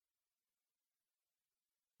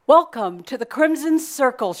Welcome to the Crimson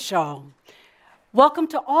Circle Show. Welcome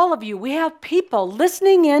to all of you. We have people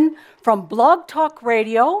listening in from Blog Talk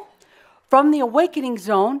Radio, from the Awakening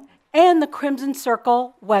Zone, and the Crimson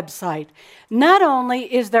Circle website. Not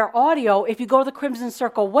only is there audio, if you go to the Crimson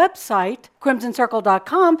Circle website,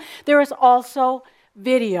 crimsoncircle.com, there is also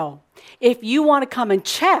video. If you want to come and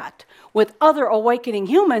chat with other awakening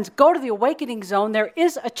humans, go to the Awakening Zone. There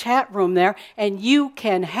is a chat room there, and you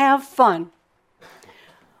can have fun.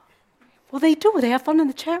 Well, they do. They have fun in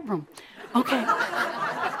the chat room. Okay.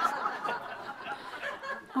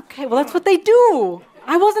 Okay, well, that's what they do.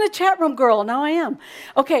 I wasn't a chat room girl. Now I am.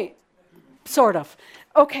 Okay, sort of.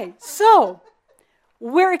 Okay, so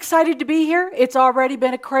we're excited to be here. It's already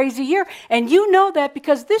been a crazy year. And you know that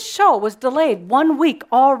because this show was delayed 1 week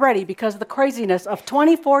already because of the craziness of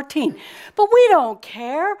 2014. But we don't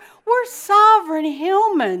care. We're sovereign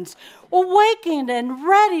humans, awakened and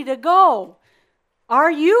ready to go. Are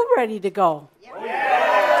you ready to go?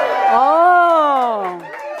 Yeah. Oh.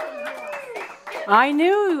 I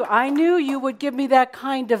knew you would give me that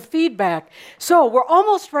kind of feedback. So we're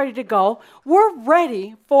almost ready to go. We're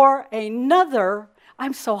ready for another.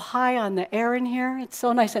 I'm so high on the air in here. It's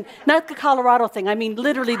so nice. And not the Colorado thing. I mean,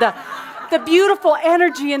 literally the beautiful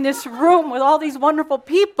energy in this room with all these wonderful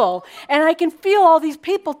people. And I can feel all these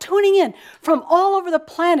people tuning in from all over the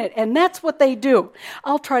planet. And that's what they do.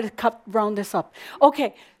 I'll try to round this up.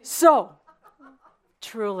 Okay, so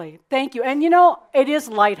truly, thank you. And you know, it is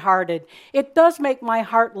lighthearted. It does make my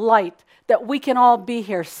heart light that we can all be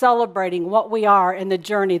here celebrating what we are and the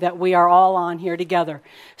journey that we are all on here together.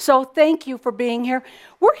 So thank you for being here.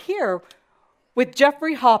 We're here with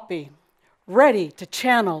Jeffrey Hoppe, ready to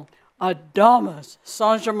channel Adamus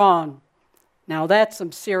Saint-Germain. Now that's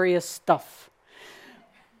some serious stuff.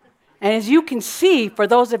 And as you can see, for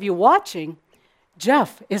those of you watching,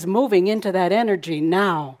 Jeff is moving into that energy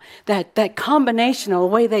now. That combination of the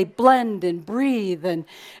way they blend and breathe and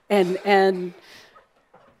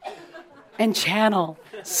channel.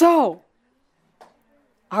 So,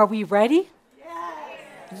 are we ready?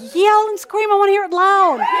 Yes. Yell and scream. I want to hear it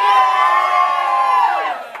loud.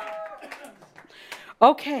 Yes.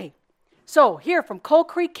 Okay. So here from Coal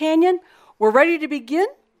Creek Canyon, we're ready to begin.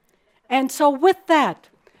 And so with that,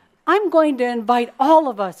 I'm going to invite all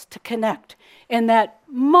of us to connect in that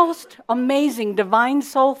most amazing, divine,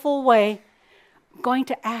 soulful way. I'm going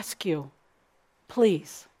to ask you,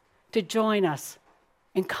 please, to join us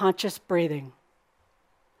in conscious breathing.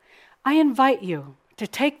 I invite you to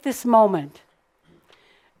take this moment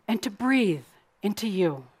and to breathe into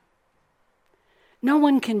you. No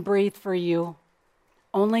one can breathe for you.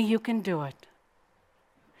 Only you can do it.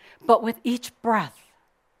 But with each breath,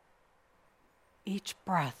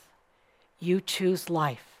 you choose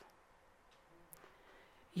life.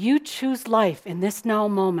 You choose life in this now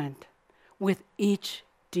moment with each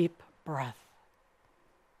deep breath.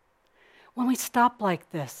 When we stop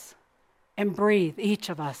like this and breathe, each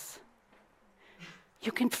of us,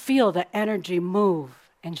 you can feel the energy move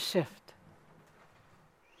and shift.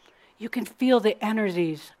 You can feel the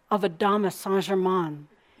energies of Adamus Saint-Germain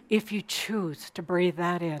if you choose to breathe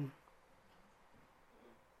that in.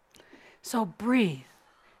 So breathe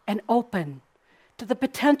and open to the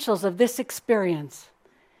potentials of this experience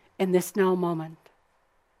in this now moment.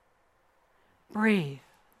 Breathe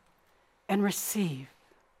and receive.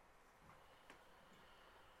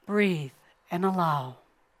 Breathe and allow.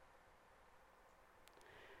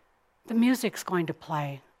 The music's going to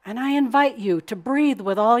play, and I invite you to breathe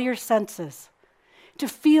with all your senses, to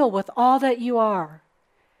feel with all that you are,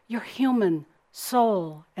 your human,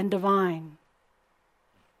 soul, and divine.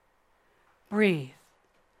 Breathe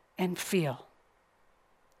and feel.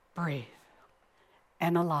 Breathe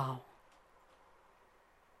and allow.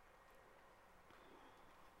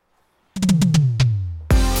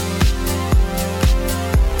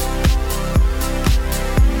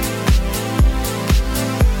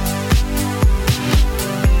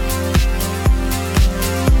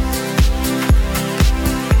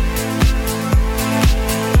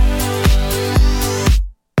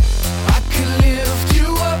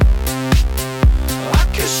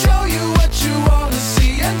 Show you what you wanna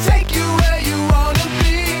see and take you where you wanna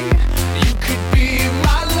be.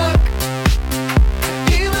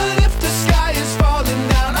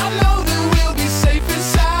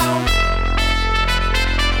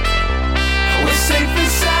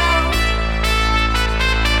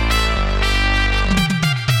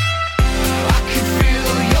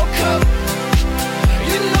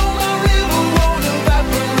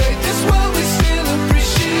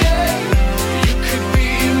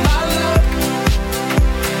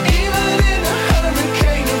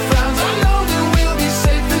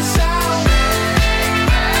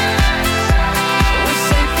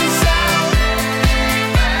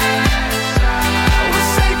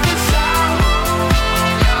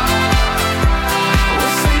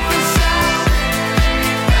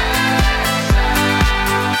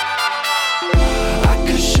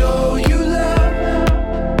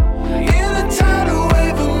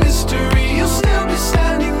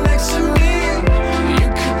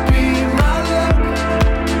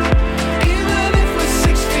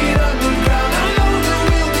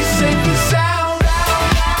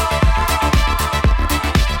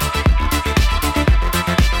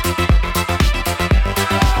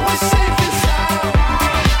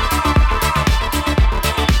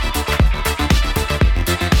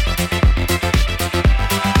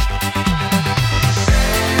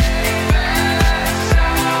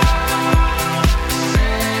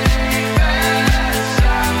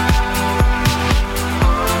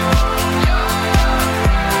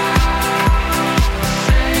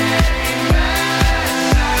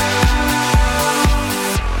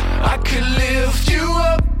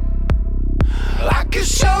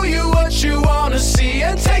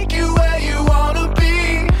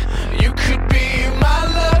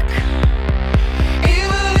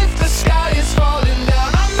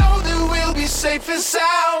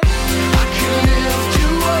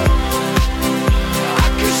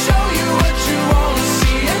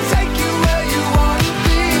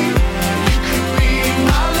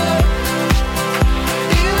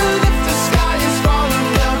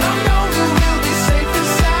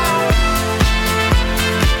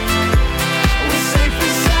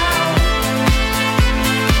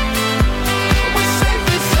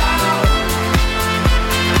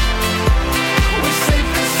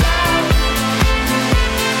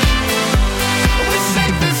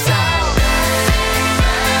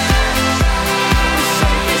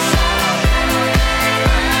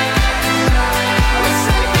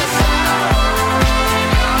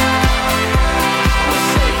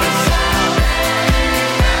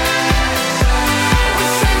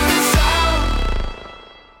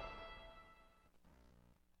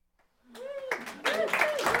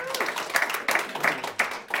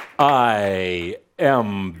 I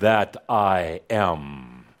am that I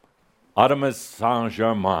am. Artemis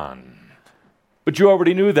Saint-Germain. But you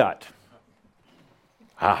already knew that.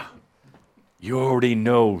 You already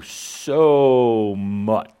know so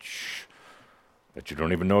much that you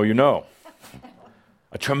don't even know you know.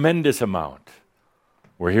 A tremendous amount.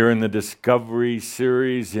 We're here in the Discovery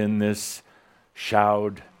series in this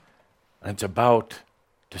Shoud, and it's about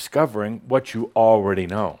discovering what you already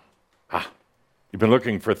know. You've been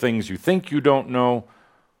looking for things you think you don't know,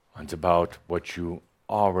 and it's about what you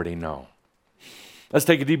already know. Let's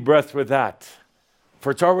take a deep breath with that,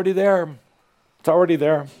 for it's already there. It's already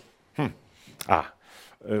there. It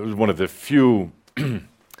was one of the few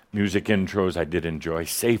music intros I did enjoy,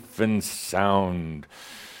 safe and sound,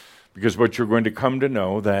 because what you're going to come to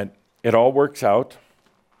know that it all works out,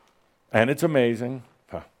 and it's amazing.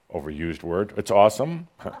 Overused word. It's awesome.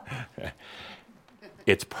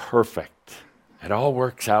 It's perfect. It all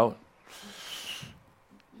works out.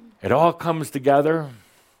 It all comes together,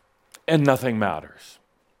 and nothing matters.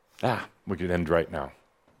 We could end right now.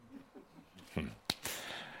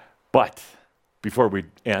 But before we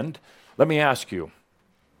end, let me ask you,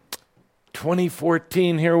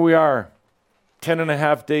 2014, here we are, 10 and a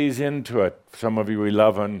half days into it. Some of you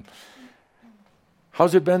 11.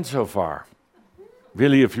 How's it been so far?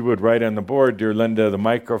 Really, if you would write on the board, dear Linda, the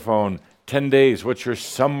microphone, 10 days. What's your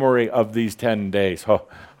summary of these 10 days?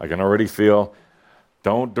 I can already feel.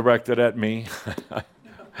 Don't direct it at me.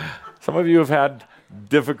 Some of you have had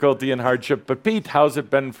difficulty and hardship, but Pete, how's it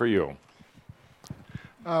been for you?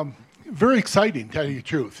 Very exciting, tell you the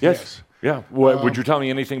truth. Yes. Yeah. Would you tell me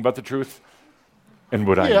anything about the truth? And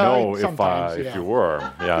would I know if you were?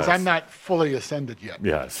 Yes. Because I'm not fully ascended yet.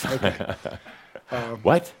 Yes. Okay.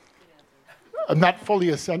 What? I'm not fully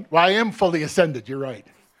ascended. Well, I am fully ascended, you're right.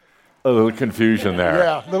 A little confusion there.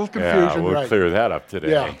 Yeah, a little confusion, we'll right. clear that up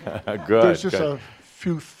today. Yeah. Good. There's just a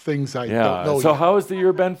few things I don't know So yet. how has the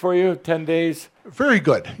year been for you? 10 days? Very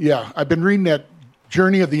good, yeah. I've been reading that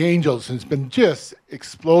Journey of the Angels, and it's been just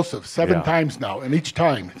explosive 7 times now, and each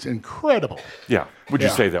time it's incredible. Yeah. Would you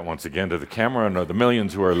say that once again to the camera and the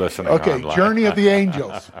millions who are listening online? Journey of the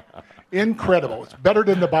Angels. Incredible. It's better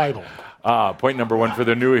than the Bible. Point number 1 for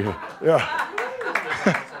the new year. Yeah.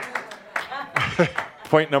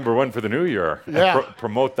 Point number 1 for the new year. Yeah.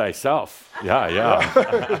 Promote thyself.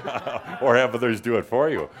 Yeah. Or have others do it for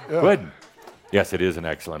you. Yeah. Good. Yes, it is an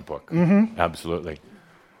excellent book. Mm-hmm. Absolutely.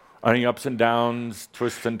 Any ups and downs,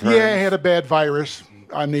 twists and turns? Yeah, I had a bad virus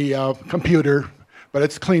on the computer, but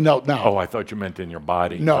it's cleaned out now. Oh, I thought you meant in your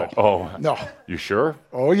body. No. No. You sure?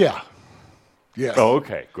 Oh, yeah. Yes. Oh,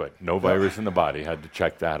 okay, good. No virus in the body. Had to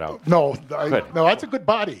check that out. No, no, that's a good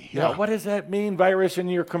body. Yeah. What does that mean? Virus in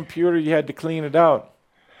your computer? You had to clean it out.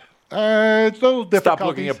 It's a little difficult. Stop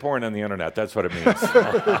looking at porn on the internet. That's what it means.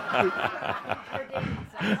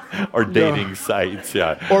 Or dating sites,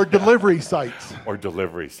 yeah. Or delivery sites. Or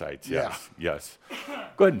delivery sites, yes. Yeah. Yes.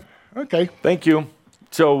 Good. Okay. Thank you.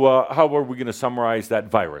 So how are we going to summarize that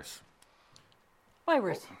virus?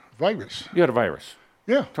 Virus. You had a virus.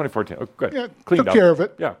 Yeah. 2014. Oh, good. Yeah, Cleaned took care of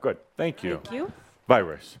it. Yeah, good. Thank you. Thank you.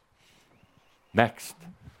 Virus. Next.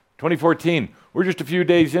 2014. We're just a few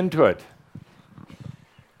days into it.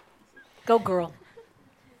 Go, girl.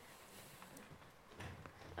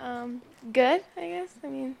 Good, I guess. I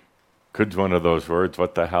mean. Good's one of those words.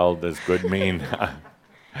 What the hell does good mean?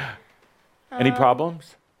 Any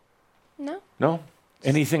problems? No. No?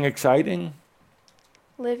 Anything exciting?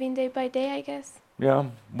 Living day by day, I guess. Yeah.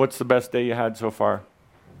 What's the best day you had so far?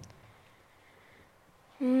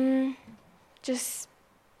 Just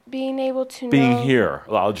being able to know. Being here.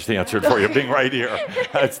 Well, I'll just answer it for you. Being right here.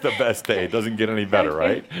 That's the best day. It doesn't get any better,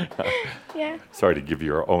 right? Yeah. Sorry to give you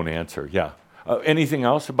your own answer. Yeah. Anything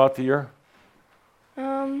else about the year?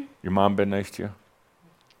 Your mom been nice to you?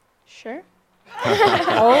 Sure.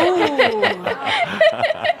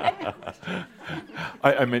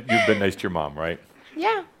 I meant you've been nice to your mom, right?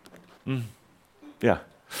 Yeah. Yeah.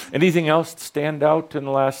 Anything else stand out in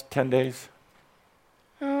the last 10 days?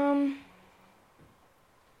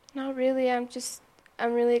 Not really. I'm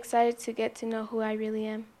really excited to get to know who I really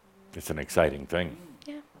am. It's an exciting thing.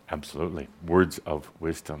 Yeah. Absolutely. Words of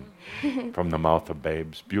wisdom from the mouth of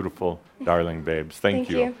babes. Beautiful, darling babes. Thank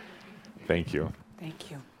you. Thank you.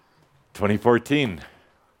 Thank you. 2014.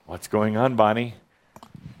 What's going on, Bonnie?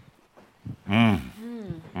 Well,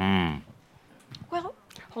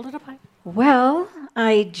 hold it up high. Well,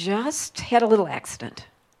 I just had a little accident.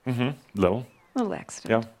 Little? Little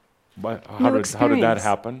accident. Yeah. How did that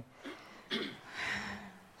happen?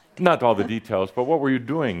 Not all the details, but what were you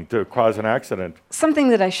doing to cause an accident? Something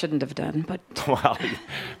that I shouldn't have done, but Well,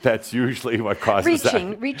 that's usually what causes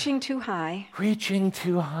that. reaching too high. Reaching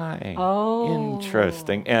too high. Oh.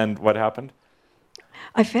 Interesting. And what happened?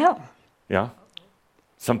 I fell. Yeah?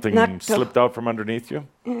 Something Knocked slipped out from underneath you?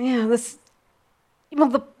 Yeah, the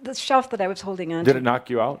shelf that I was holding on Did to. it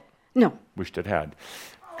knock you out? No. Wished it had.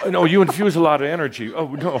 No, you infuse a lot of energy. Oh,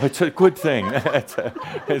 no, it's a good thing.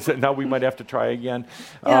 Now we might have to try again.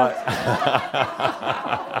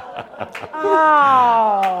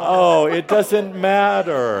 Oh, it doesn't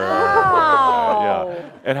matter. Yeah.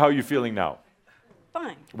 And how are you feeling now?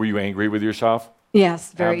 Fine. Were you angry with yourself?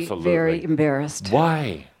 Yes, very, Absolutely. very embarrassed.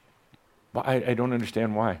 Why? I don't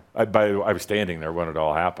understand why. I was standing there when it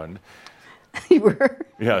all happened. You were?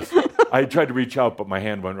 Yes. I tried to reach out, but my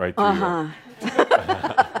hand went right through you.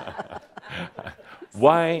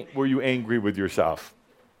 Why were you angry with yourself?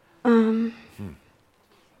 Well,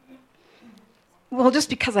 just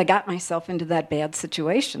because I got myself into that bad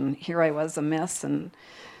situation. Here I was, a mess, and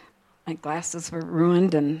my glasses were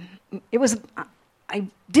ruined, and I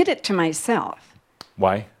did it to myself.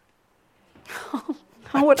 Why?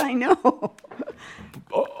 How would I know?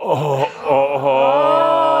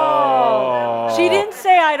 She didn't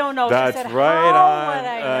say I don't know. That's she said, right how on. would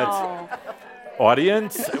I know?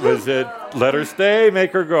 Audience, was it let her stay,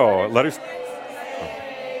 make her go? Let her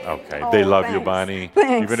Okay, they love you, thanks. Bonnie.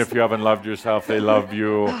 Thanks. Even if you haven't loved yourself, they love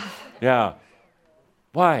you. Yeah.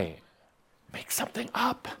 Why? Make something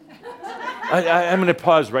up. I'm going to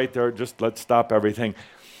pause right there. Just let's stop everything.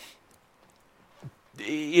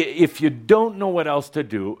 If you don't know what else to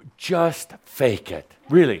do, just fake it.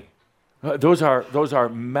 Really. Those are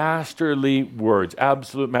masterly words,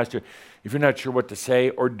 absolute master. If you're not sure what to say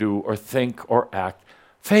or do or think or act,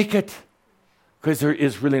 fake it. Because there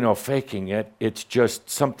is really no faking it. It's just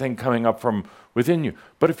something coming up from within you.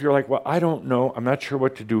 But if you're like, well, I don't know, I'm not sure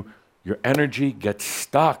what to do, your energy gets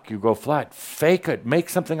stuck. You go flat. Fake it. Make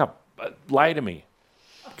something up. Lie to me.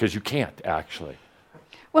 Because you can't, actually.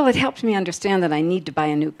 Well, it helped me understand that I need to buy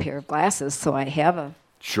a new pair of glasses, so I have a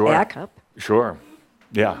backup. Sure.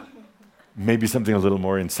 Yeah. Maybe something a little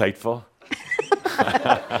more insightful.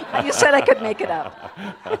 You said I could make it up.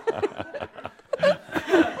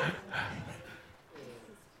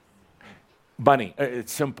 Bunny,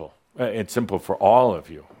 it's simple. It's simple for all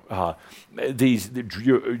of you.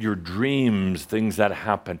 Your dreams, things that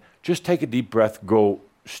happen, just take a deep breath, go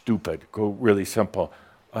stupid, go really simple.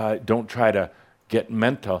 Don't try to get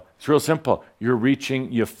mental. It's real simple. You're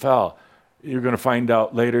reaching, you fell. You're going to find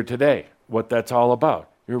out later today what that's all about.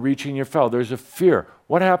 You're reaching, you fell. There's a fear.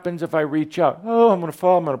 What happens if I reach out? Oh, I'm going to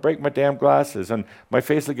fall. I'm going to break my damn glasses. And my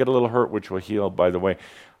face will get a little hurt, which will heal, by the way.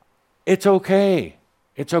 It's okay.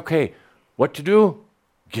 It's okay. What to do?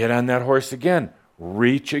 Get on that horse again.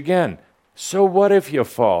 Reach again. So what if you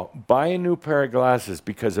fall? Buy a new pair of glasses,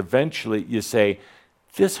 because eventually you say,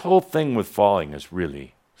 this whole thing with falling is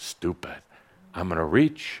really stupid. I'm going to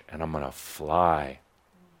reach and I'm going to fly.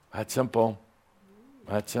 That's simple.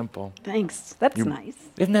 That's simple. Thanks. That's nice.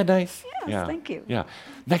 Isn't that nice? Yes, thank you. Yeah.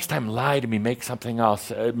 Next time, lie to me. Make something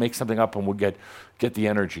else. Make something up, and we'll get the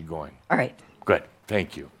energy going. All right. Good.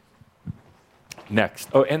 Thank you. Next.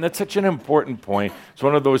 Oh, and that's such an important point. It's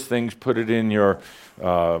one of those things. Put it in your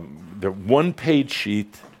the one-page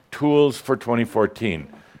sheet. Tools for 2014.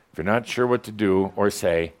 If you're not sure what to do or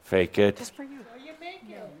say, fake it. Just for you.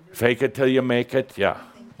 Fake it till you make it. Yeah,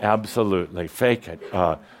 absolutely. Fake it.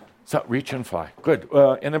 So reach and fly. Good.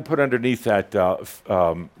 And then put underneath that,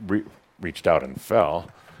 reached out and fell.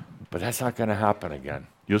 But that's not going to happen again.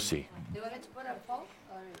 You'll see. Do you want me to put a fall?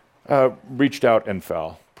 Reached out and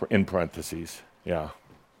fell, in parentheses. Yeah.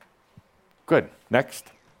 Good.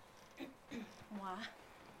 Next. Moi.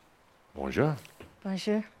 Bonjour.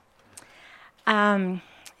 Bonjour.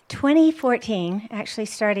 2014, actually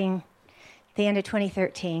starting the end of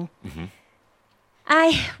 2013,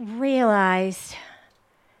 I realized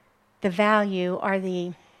the value or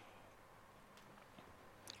the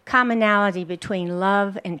commonality between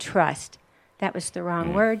love and trust. That was the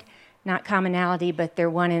wrong word, not commonality, but they're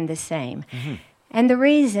one and the same. And the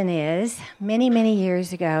reason is, many, many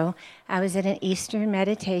years ago, I was at an Eastern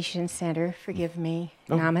meditation center, forgive me,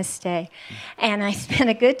 namaste, and I spent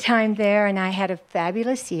a good time there, and I had a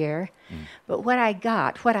fabulous year. But what I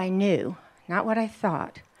got, what I knew, not what I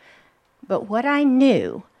thought, but what I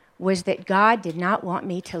knew was that God did not want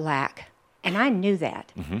me to lack, and I knew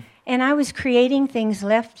that. And I was creating things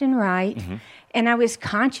left and right, and I was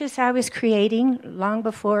conscious I was creating long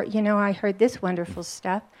before, I heard this wonderful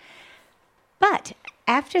stuff. But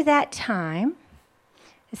after that time,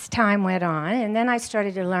 as time went on, and then I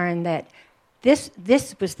started to learn that this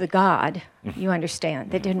was the God, you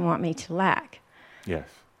understand, that didn't want me to lack. Yes.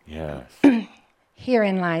 Yes.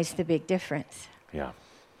 Herein lies the big difference. Yeah.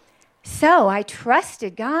 So I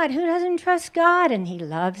trusted God. Who doesn't trust God? And He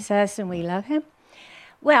loves us and we love Him.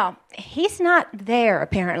 Well, He's not there,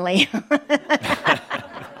 apparently.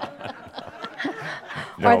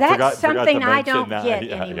 No, or that's forgot to something I mention don't that. get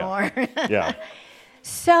Yeah, anymore. Yeah.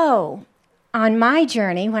 So, on my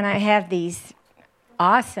journey, when I have these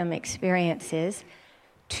awesome experiences,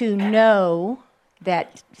 to know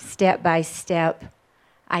that step by step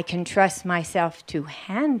I can trust myself to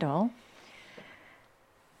handle,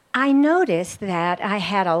 I noticed that I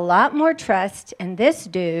had a lot more trust in this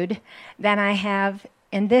dude than I have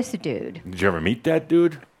in this dude. Did you ever meet that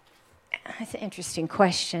dude? That's an interesting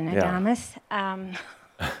question, Yeah. Adamus.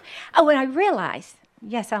 Oh, and I realized,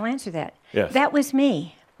 yes, I'll answer that. Yes. That was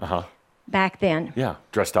me Uh-huh. back then. Yeah.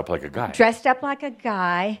 Dressed up like a guy. Dressed up like a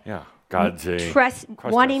guy, Yeah. God's a wanting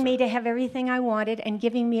cross-dresser. me to have everything I wanted and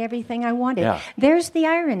giving me everything I wanted. Yeah. There's the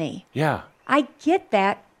irony. Yeah. I get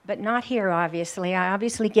that, but not here, obviously. I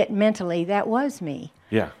obviously get mentally, that was me.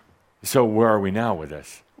 Yeah. So where are we now with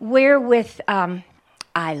this? We're with,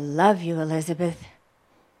 I love you, Elizabeth.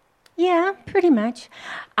 Yeah, pretty much.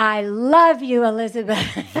 I love you, Elizabeth.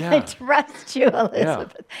 Yeah. I trust you,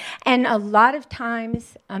 Elizabeth. And a lot of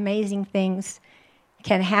times, amazing things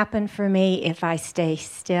can happen for me if I stay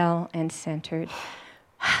still and centered.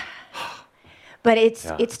 But it's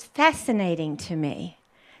fascinating to me,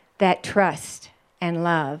 that trust and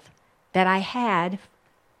love that I had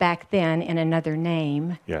back then in another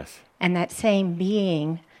name, Yes. and that same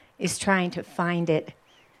being is trying to find it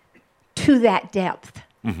to that depth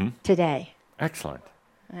today. Excellent.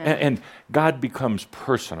 And God becomes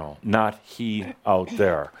personal, not He out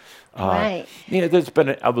there. Right. Yeah, there's been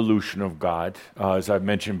an evolution of God. As I've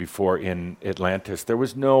mentioned before, in Atlantis, there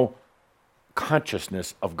was no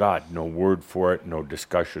consciousness of God, no word for it, no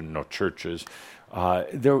discussion, no churches.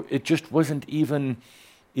 It just wasn't even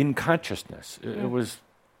in consciousness. It was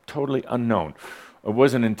totally unknown. It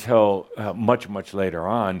wasn't until much, much later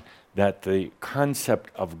on that the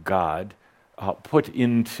concept of God put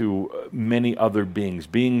into many other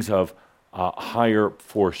beings of higher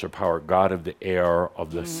force or power, God of the air,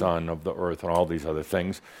 of the sun, of the earth, and all these other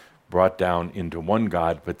things, brought down into one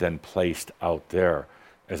God, but then placed out there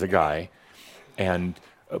as a guy, and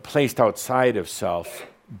placed outside of self.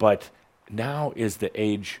 But now is the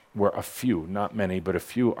age where a few, not many, but a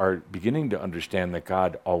few are beginning to understand that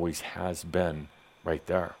God always has been right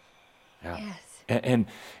there. Yeah. Yes.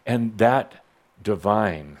 And that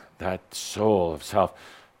divine, that soul of self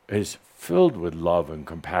is filled with love and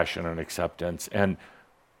compassion and acceptance, and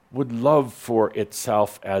would love for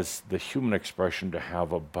itself as the human expression to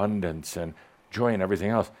have abundance and joy and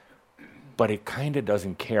everything else. But it kind of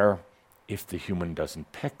doesn't care if the human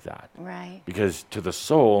doesn't pick that. Right. Because to the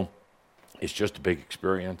soul, it's just a big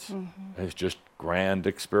experience. It's just grand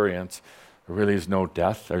experience. There really is no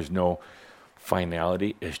death. There's no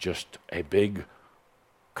finality. It's just a big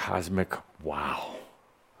cosmic wow.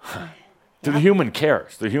 The human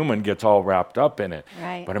cares. The human gets all wrapped up in it.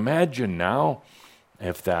 Right. But imagine now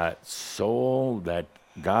if that soul, that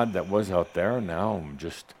God that was out there now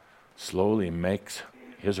just slowly makes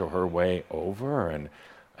his or her way over, and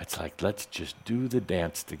it's like, let's just do the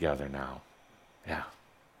dance together now. Yeah.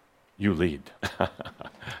 You lead.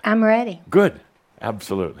 I'm ready. Good.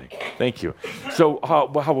 Absolutely. Thank you. So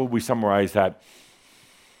how would we summarize that?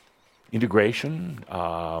 Integration?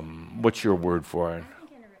 What's your word for it?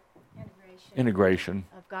 Integration.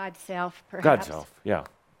 Of God's self, perhaps. God's self, yeah.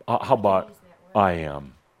 How about I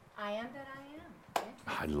am? I am that I am.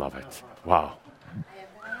 I love it. Wow.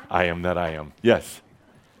 I am that I am. Yes.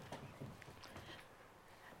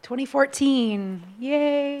 2014.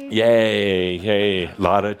 Yay. Yay. Yay. A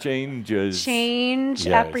lot of changes. Change,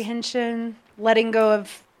 Yes. apprehension, letting go of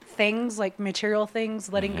things like material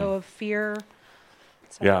things, letting go of fear.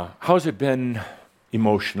 So Yeah. How's it been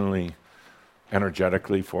emotionally,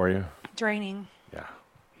 energetically for you? draining. Yeah.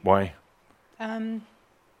 Why?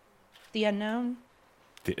 The unknown.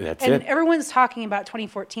 That's And it? everyone's talking about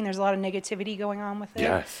 2014. There's a lot of negativity going on with it.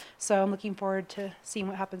 Yes. So I'm looking forward to seeing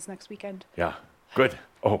what happens next weekend. Yeah. Good.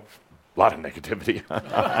 Oh, a lot of negativity.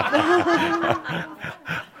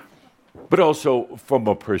 But also from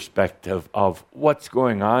a perspective of what's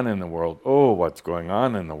going on in the world. Oh, what's going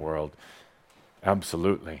on in the world.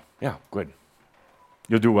 Absolutely. Yeah, good.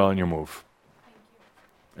 You'll do well in your move.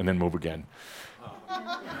 And then move again.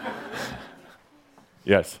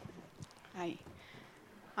 Yes.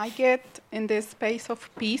 I get in this space of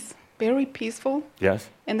peace, very peaceful, Yes.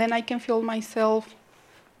 and then I can feel myself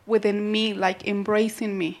within me, like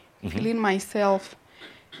embracing me, feeling myself.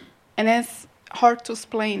 And it's hard to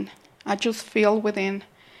explain. I just feel within.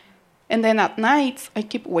 And then at nights, I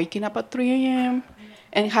keep waking up at 3 a.m.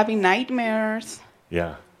 and having nightmares.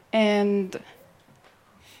 Yeah. And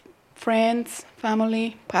friends,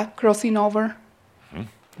 family, crossing over.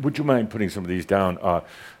 Would you mind putting some of these down?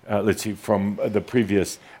 Let's see, from the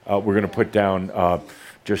previous, we're going to put down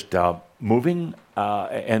just moving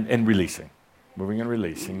and releasing. Moving and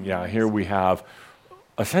releasing. Yeah, here we have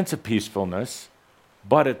a sense of peacefulness,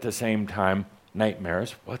 but at the same time,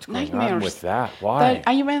 nightmares. What's going on with that? Why?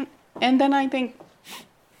 And then I think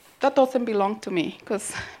that doesn't belong to me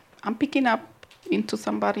because I'm picking up into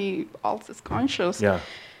somebody else's conscious. Yeah.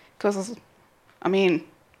 Because, I mean,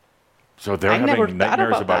 so they're having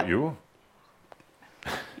nightmares about you?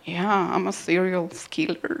 Yeah, I'm a serial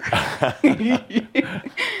killer.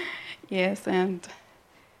 Yes,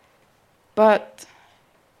 but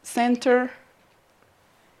center,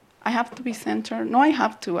 I have to be center. No, I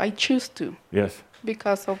have to. I choose to. Yes.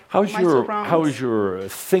 Because of how's my your surroundings. How is your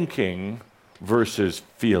thinking versus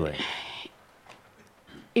feeling?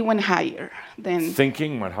 It went higher than...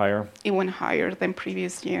 Thinking went higher? It went higher than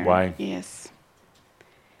previous year. Why? Yes.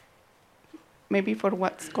 Maybe for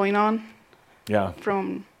what's going on. Yeah.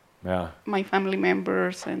 From my family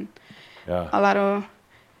members and a lot of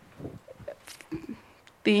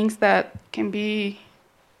things that can be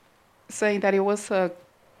saying that it was a...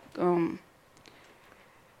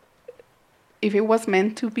 if it was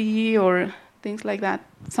meant to be or things like that.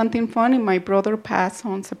 Something funny, my brother passed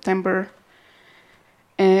on September.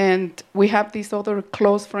 And we have this other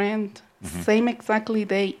close friend, same exactly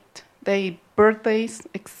date. They birthdays,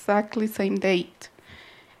 exactly same date.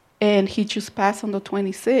 And he just passed on the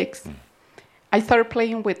 26th. I started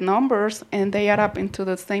playing with numbers, and they add up into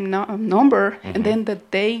the same number. And then the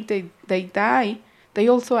day they die, they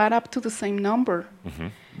also add up to the same number.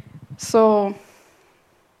 So,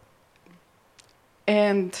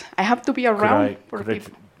 and I have to be around for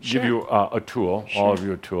people. Give you a tool, all of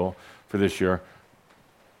you a tool for this year.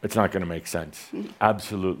 It's not going to make sense.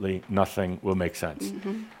 Absolutely nothing will make sense.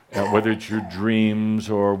 Whether it's your dreams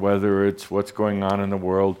or whether it's what's going on in the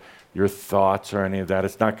world, your thoughts or any of that,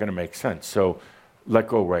 it's not going to make sense. So let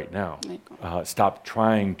go right now. Stop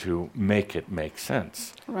trying to make it make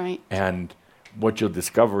sense. Right. And what you'll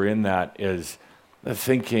discover in that is the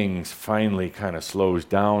thinking finally kind of slows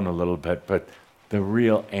down a little bit, but the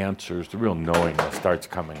real answers, the real knowingness starts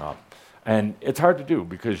coming up. And it's hard to do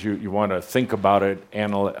because you want to think about it,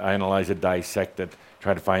 analyze it, dissect it,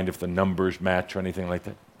 try to find if the numbers match or anything like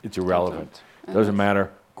that. It's irrelevant. Doesn't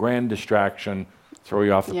matter. Grand distraction, throw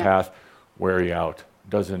you off the path, wear you out.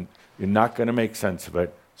 You're not going to make sense of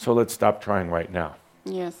it. So let's stop trying right now.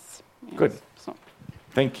 Yes. Good. So,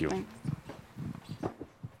 thank you. thanks.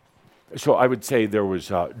 So I would say there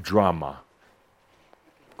was drama.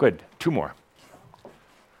 Good. 2 more.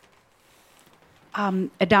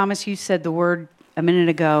 Adamus, you said the word a minute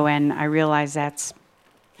ago, and I realize that's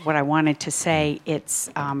what I wanted to say. It's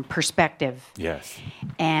perspective. Yes.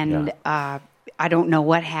 And I don't know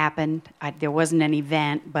what happened. There wasn't an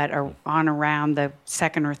event, but on around the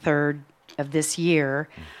 2nd or 3rd of this year,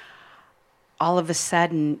 all of a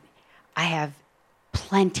sudden, I have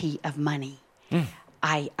plenty of money.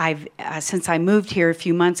 I've since I moved here a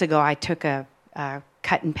few months ago, I took a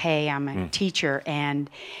cut and pay. I'm a teacher, and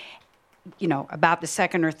you know, about the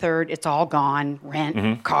 2nd or 3rd, it's all gone.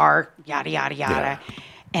 Rent, car, yada, yada, yada.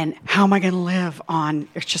 And how am I going to live on,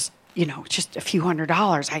 it's just, you know, just a few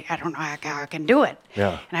 $100s. I don't know how I can do it.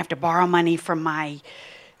 Yeah. And I have to borrow money from my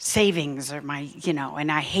savings or my, you know,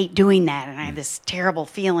 and I hate doing that. And I have this terrible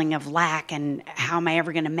feeling of lack and how am I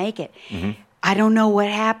ever going to make it? I don't know what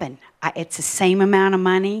happened. It's the same amount of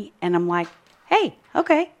money. And I'm like, hey,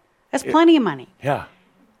 okay, that's plenty of money. Yeah.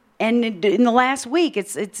 And in the last week,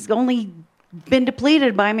 it's only been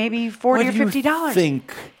depleted by maybe $40 or $50. What do you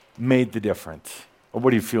think made the difference? Or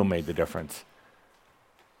what do you feel made the difference?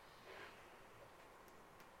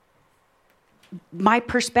 My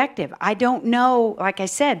perspective. I don't know. Like I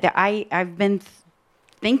said, that I've been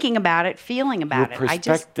thinking about it, feeling about Your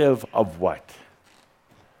perspective of what?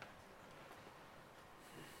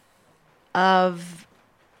 Of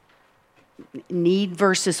need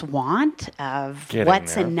versus want, of Getting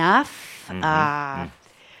what's there. enough. How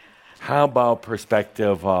about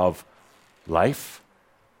perspective of life?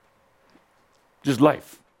 Just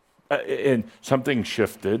life. And something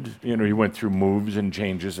shifted. You know, you went through moves and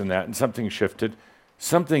changes and that, and something shifted.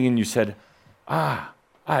 Something in you said,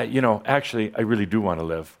 you know, actually, I really do want to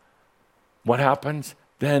live. What happens?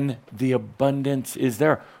 Then the abundance is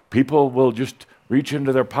there. People will just reach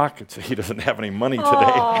into their pockets. He doesn't have any money today.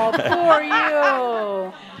 Oh, poor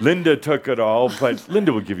you. Linda took it all, but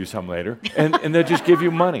Linda will give you some later. And they'll just give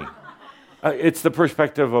you money. It's the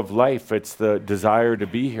perspective of life. It's the desire to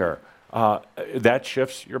be here. That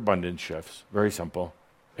shifts, your abundance shifts. Very simple.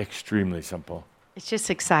 Extremely simple. It's just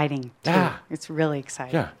exciting, too. Yeah. It's really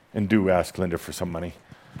exciting. Yeah. And do ask Linda for some money.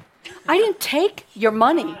 I didn't take your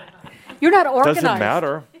money. You're not organized. Doesn't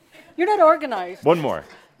matter. You're not organized. One more.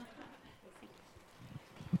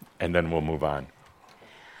 And then we'll move on.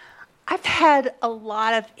 I've had a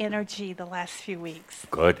lot of energy the last few weeks.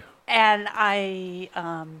 Good. And I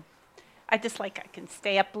just like I can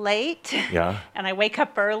stay up late. Yeah. And I wake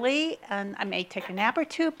up early and I may take a nap or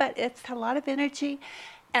two, but it's a lot of energy.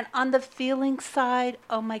 And on the feeling side,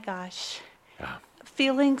 oh my gosh. Yeah.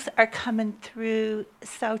 Feelings are coming through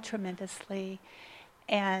so tremendously.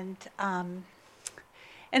 And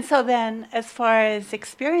so then, as far as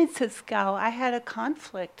experiences go, I had a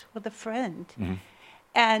conflict with a friend. Mm-hmm.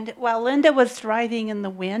 And while Linda was driving in the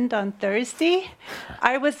wind on Thursday,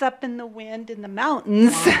 I was up in the wind in the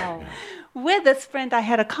mountains with this friend I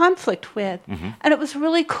had a conflict with. Mm-hmm. And it was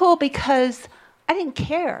really cool because I didn't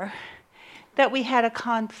care that we had a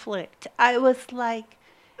conflict. I was like,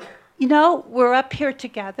 you know, we're up here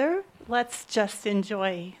together. Let's just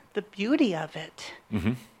enjoy the beauty of it.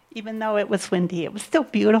 Mm-hmm. Even though it was windy, it was still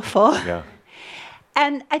beautiful. Yeah.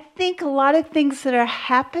 And I think a lot of things that are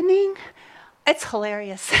happening, it's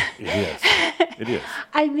hilarious. It is. It is.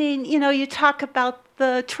 I mean, you know, you talk about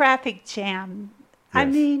the traffic jam. I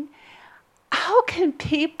Yes. mean, how can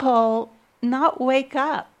people not wake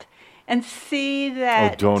up and see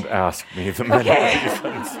that? Oh, don't ask me the many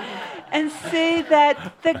reasons. And see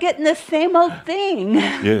that they're getting the same old thing.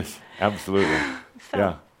 Yes, absolutely. So-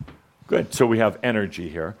 Yeah. Good. So we have energy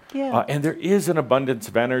here. Yeah. And there is an abundance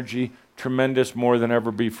of energy, tremendous, more than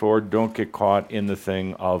ever before. Don't get caught in the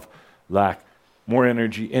thing of lack. More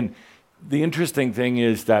energy. And the interesting thing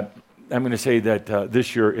is that I'm going to say that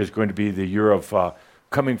this year is going to be the year of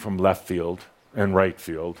coming from left field and right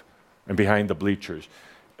field and behind the bleachers.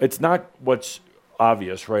 It's not what's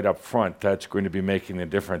obvious right up front that's going to be making the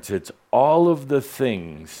difference. It's all of the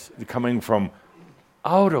things coming from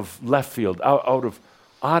out of left field, out of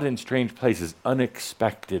odd and strange places,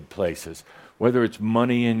 unexpected places, whether it's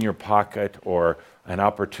money in your pocket or an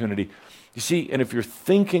opportunity. You see, and if you're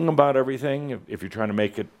thinking about everything, if you're trying to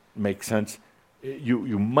make it make sense,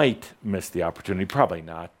 you might miss the opportunity. Probably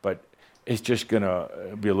not, but it's just going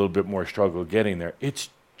to be a little bit more struggle getting there.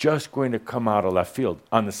 It's just going to come out of left field.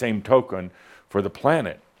 On the same token, for the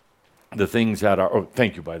planet, the things that are, oh,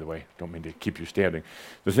 thank you, by the way, don't mean to keep you standing.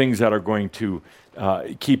 The things that are going to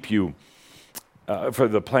keep you, for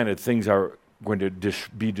the planet, things are going to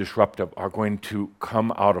be disruptive, are going to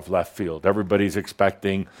come out of left field. Everybody's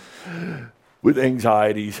expecting, with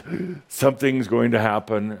anxieties, something's going to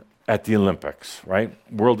happen at the Olympics, right?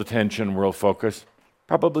 World attention, world focus.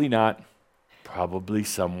 Probably not. Probably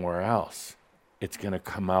somewhere else. It's going to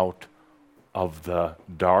come out of the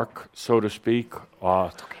dark, so to speak,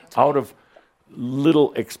 out of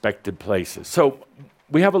little expected places. So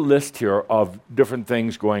we have a list here of different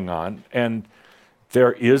things going on, and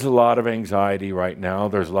there is a lot of anxiety right now.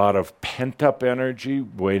 There's a lot of pent-up energy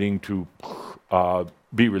waiting to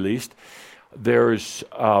be released. There's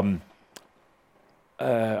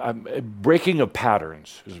breaking of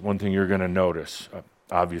patterns is one thing you're going to notice,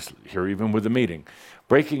 obviously, here even with the meeting.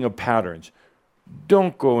 Breaking of patterns.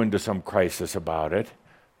 Don't go into some crisis about it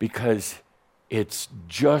because it's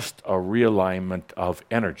just a realignment of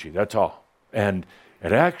energy. That's all. And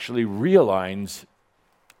it actually realigns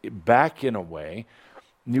back in a way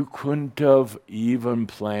you couldn't have even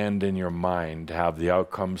planned in your mind to have the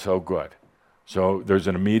outcome so good. So there's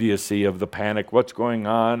an immediacy of the panic. What's going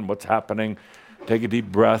on? What's happening? Take a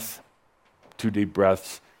deep breath, 2 deep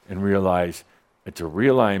breaths, and realize it's a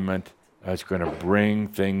realignment that's going to bring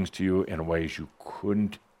things to you in ways you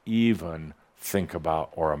couldn't even think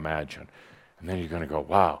about or imagine. And then you're going to go,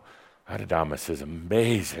 wow, Adamus is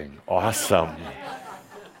amazing, awesome.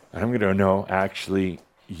 And I'm going to know, actually,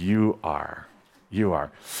 you are. You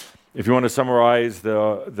are. If you want to summarize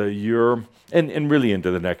the year, and really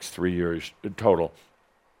into the next 3 years total,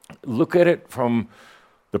 look at it from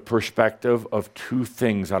the perspective of 2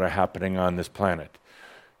 things that are happening on this planet.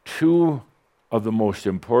 2 of the most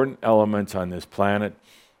important elements on this planet,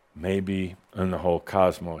 maybe in the whole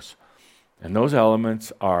cosmos. And those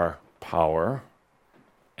elements are power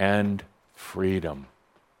and freedom.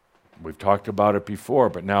 We've talked about it before,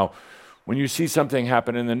 but now when you see something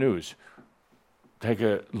happen in the news, take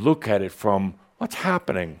a look at it from what's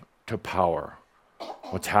happening to power,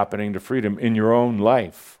 what's happening to freedom in your own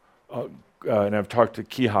life. and I've talked to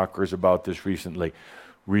keyhawkers about this recently,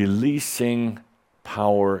 releasing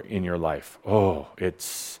power in your life. Oh,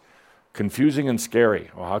 it's confusing and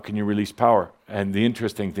scary. Well, how can you release power? And the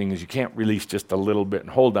interesting thing is you can't release just a little bit and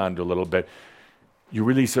hold on to a little bit. You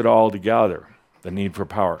release it all together, the need for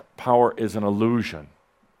power. Power is an illusion.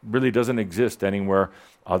 It really doesn't exist anywhere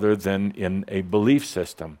other than in a belief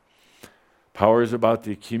system. Power is about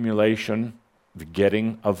the accumulation, the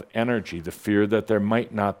getting of energy, the fear that there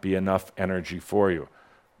might not be enough energy for you.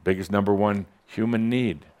 Biggest number one human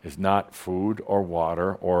need is not food or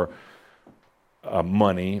water or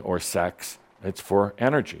money or sex. It's for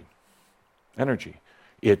energy. Energy.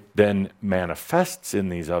 It then manifests in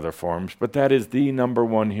these other forms, but that is the number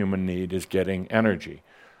one human need, is getting energy.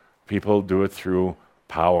 People do it through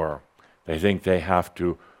power. They think they have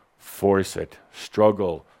to force it,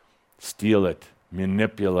 struggle, steal it,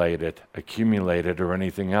 manipulate it, accumulate it, or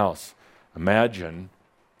anything else. Imagine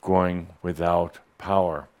going without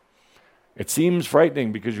power. It seems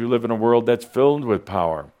frightening because you live in a world that's filled with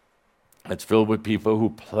power. It's filled with people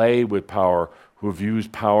who play with power, who have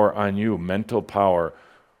used power on you, mental power,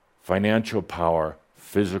 financial power,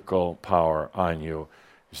 physical power on you.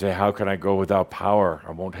 You say, how can I go without power?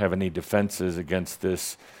 I won't have any defenses against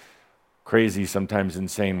this crazy, sometimes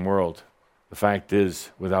insane world. The fact is,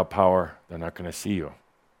 without power, they're not going to see you.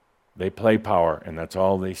 They play power, and that's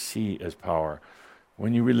all they see as power.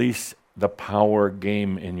 When you release the power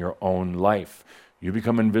game in your own life, you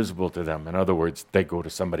become invisible to them. In other words, they go to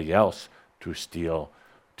somebody else to steal,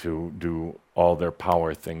 to do all their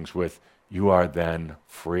power things with. You are then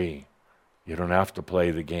free. You don't have to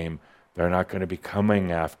play the game. They're not going to be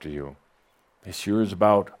coming after you. This year is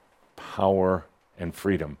about power and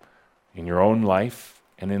freedom in your own life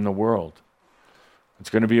and in the world. It's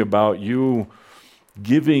going to be about you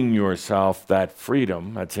giving yourself that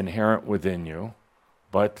freedom that's inherent within you,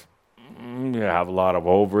 but you have a lot of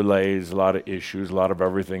overlays, a lot of issues, a lot of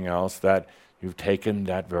everything else that you've taken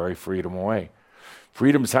that very freedom away.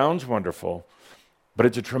 Freedom sounds wonderful, but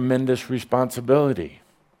it's a tremendous responsibility.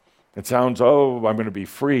 It sounds, oh, I'm going to be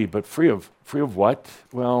free, but free of what?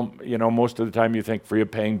 Well, most of the time you think free of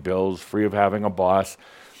paying bills, free of having a boss,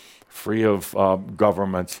 free of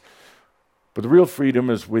governments. But the real freedom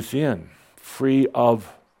is within, free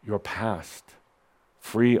of your past,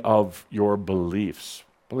 free of your beliefs.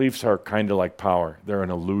 Beliefs are kind of like power. They're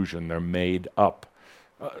an illusion. They're made up.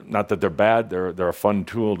 Not that they're bad. They're a fun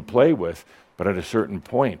tool to play with, but at a certain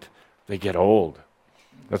point, they get old.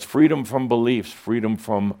 That's freedom from beliefs, freedom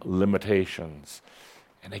from limitations.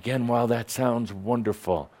 And again, while that sounds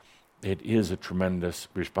wonderful, it is a tremendous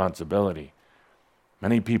responsibility.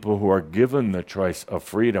 Many people who are given the choice of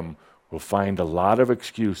freedom will find a lot of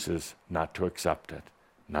excuses not to accept it,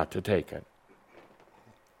 not to take it.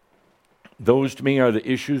 Those, to me, are the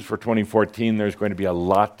issues for 2014. There's going to be a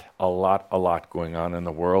lot going on in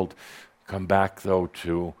the world. Come back, though,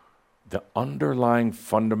 to the underlying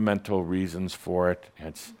fundamental reasons for it.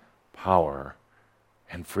 It's power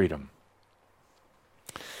and freedom.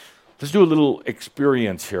 Let's do a little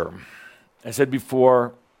experience here. I said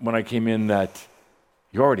before when I came in that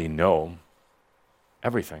you already know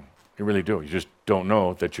everything. You really do. You just don't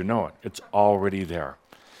know that you know it. It's already there.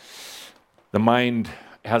 The mind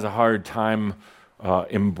has a hard time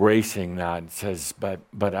embracing that. It says, but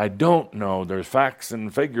I don't know. There's facts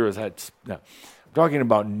and figures. No. I'm talking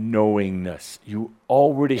about knowingness. You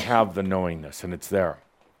already have the knowingness, and it's there.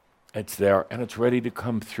 It's there, and it's ready to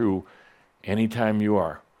come through anytime you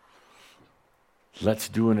are. Let's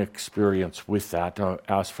do an experience with that. I'll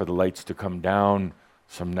ask for the lights to come down,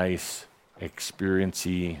 some nice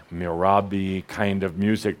experience-y, mirabi kind of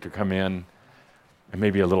music to come in, and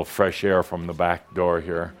maybe a little fresh air from the back door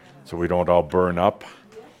here so we don't all burn up.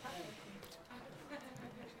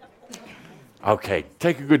 Okay,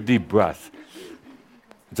 take a good deep breath.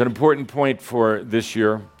 It's an important point for this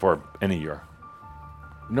year, for any year.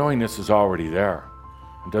 Knowing this is already there.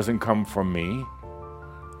 It doesn't come from me.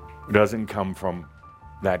 It doesn't come from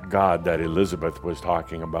that God that Elizabeth was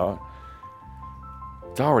talking about.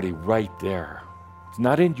 It's already right there. It's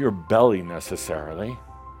not in your belly necessarily.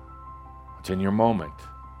 It's in your moment.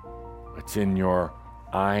 It's in your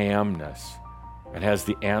I amness. It has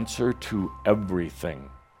the answer to everything,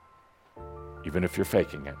 even if you're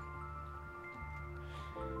faking it.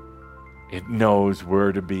 It knows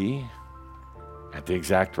where to be at the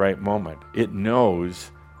exact right moment. It knows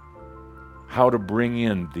how to bring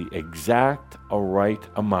in the exact right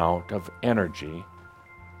amount of energy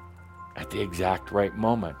at the exact right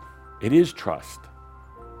moment. It is trust.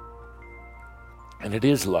 And it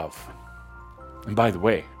is love. And by the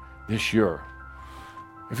way, this year,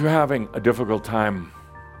 if you're having a difficult time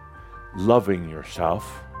loving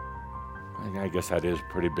yourself. I guess that is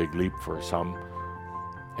a pretty big leap for some.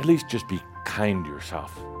 At least just be kind to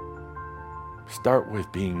yourself. Start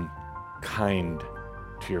with being kind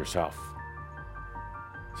to yourself.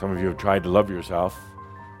 Some of you have tried to love yourself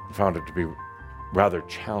and found it to be rather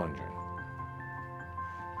challenging.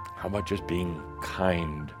 How about just being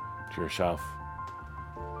kind to yourself?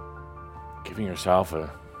 Giving yourself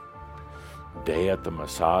a day at the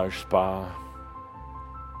massage spa.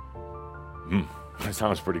 That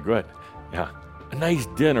sounds pretty good. Yeah. A nice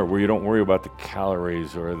dinner where you don't worry about the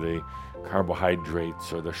calories or the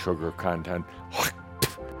carbohydrates or the sugar content.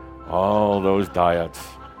 All those diets.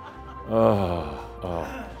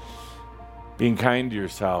 Being kind to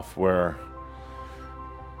yourself where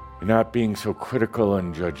you're not being so critical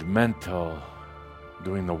and judgmental,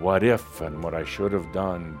 doing the what if and what I should have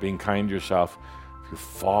done. Being kind to yourself. If you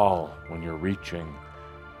fall when you're reaching,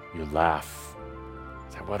 you laugh.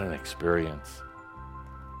 What an experience.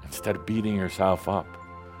 Instead of beating yourself up.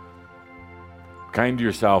 Kind to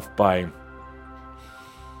yourself by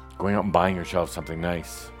going out and buying yourself something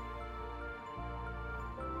nice.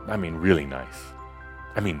 I mean, really nice.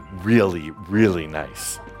 I mean, really, really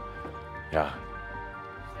nice. Yeah.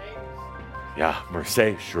 Yeah,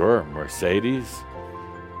 Mercedes.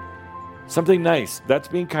 Something nice. That's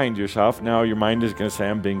being kind to yourself. Now your mind is going to say,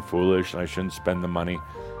 I'm being foolish and I shouldn't spend the money.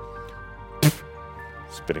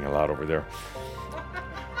 Spitting a lot over there.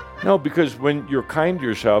 No, because when you're kind to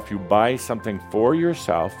yourself, you buy something for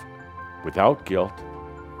yourself without guilt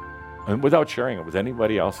and without sharing it with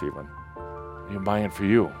anybody else even. You're buying it for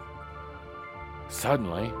you.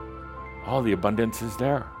 Suddenly, all the abundance is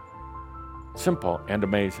there. Simple and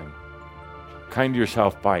amazing. Kind to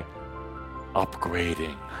yourself by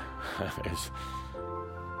upgrading, as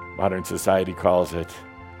modern society calls it.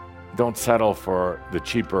 Don't settle for the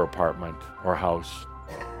cheaper apartment or house.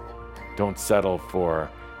 Don't settle for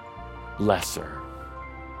lesser.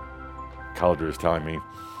 Calder is telling me,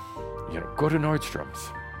 go to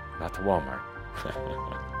Nordstrom's, not to Walmart.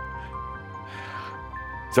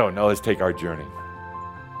 So now let's take our journey.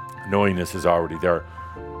 Knowing this is already there.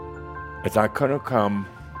 It's not going to come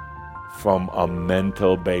from a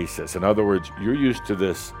mental basis. In other words, you're used to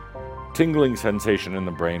this tingling sensation in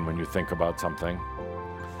the brain when you think about something.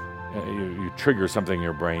 You trigger something in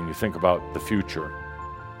your brain. You think about the future.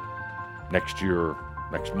 Next year,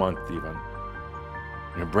 next month even.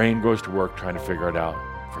 Your brain goes to work trying to figure it out.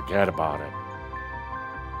 Forget about it.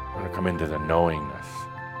 We're going to come into the knowingness.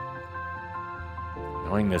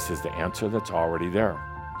 Knowingness is the answer that's already there.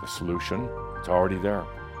 The solution, it's already there.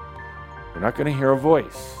 You're not going to hear a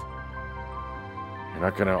voice. You're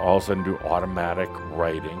not going to all of a sudden do automatic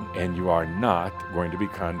writing, and you are not going to be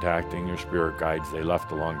contacting your spirit guides. They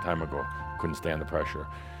left a long time ago. Couldn't stand the pressure.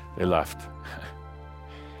 They left.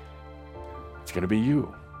 It's going to be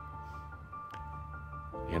you.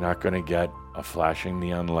 You're not going to get a flashing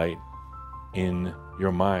neon light in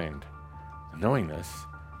your mind. Knowing this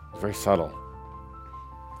is very subtle,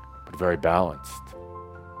 but very balanced.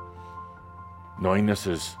 Knowingness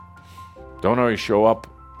is don't always show up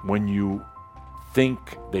when you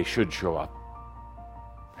think they should show up.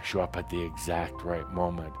 They show up at the exact right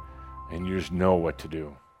moment, and you just know what to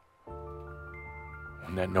do.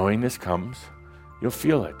 When that knowingness comes, you'll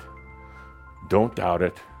feel it. Don't doubt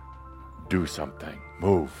it. Do something.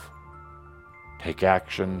 Move. Take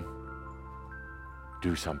action.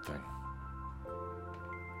 Do something.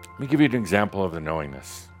 Let me give you an example of the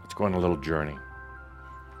knowingness. Let's go on a little journey.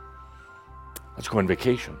 Let's go on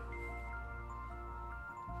vacation.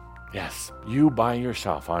 Yes, you by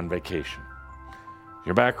yourself on vacation.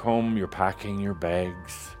 You're back home, you're packing your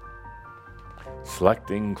bags,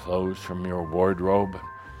 selecting clothes from your wardrobe,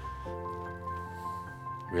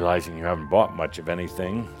 realizing you haven't bought much of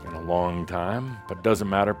anything in a long time, but it doesn't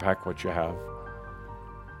matter, pack what you have.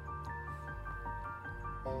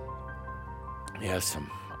 Yes, some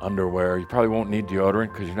underwear. You probably won't need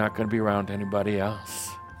deodorant because you're not going to be around anybody else.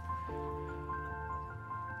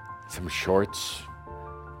 Some shorts,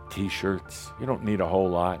 t-shirts. You don't need a whole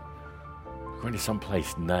lot. You're going to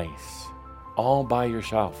someplace nice, all by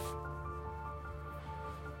yourself.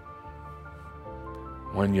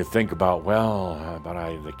 When you think about,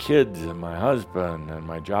 but the kids and my husband and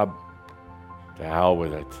my job, to hell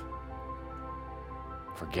with it.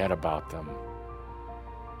 Forget about them.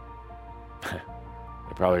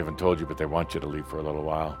 They probably haven't told you, but they want you to leave for a little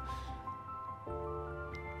while.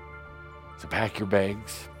 So pack your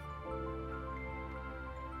bags.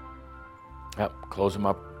 Yep, close them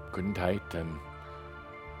up good and tight, and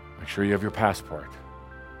make sure you have your passport.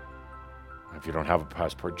 If you don't have a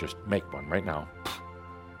passport, just make one right now.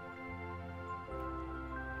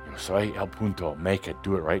 Soy el punto. Make it.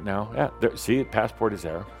 Do it right now. Yeah, there, see, passport is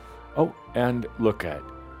there. Oh, and look at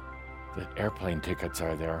the airplane tickets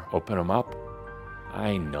are there. Open them up.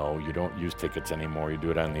 I know you don't use tickets anymore. You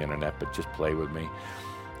do it on the internet, but just play with me.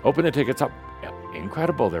 Open the tickets up. Yeah,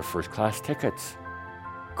 incredible. They're first-class tickets,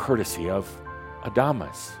 courtesy of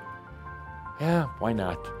Adamas. Yeah, why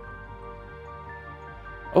not?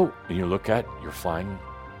 Oh, and you look at, you're flying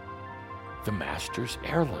the Masters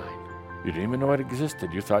airline. You didn't even know it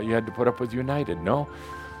existed. You thought you had to put up with United. No.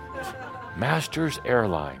 Masters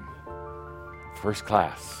airline. First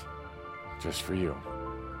class. Just for you.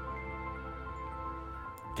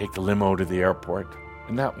 Take the limo to the airport.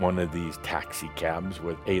 And not one of these taxi cabs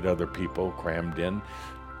with 8 other people crammed in.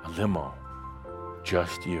 A limo.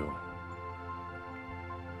 Just you.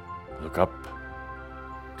 Look up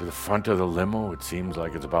to the front of the limo. It seems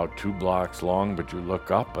like it's about 2 blocks long, but you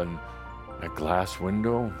look up and a glass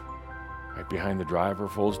window right behind the driver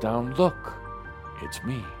folds down. Look, it's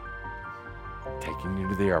me, taking you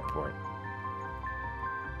to the airport.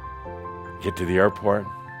 Get to the airport,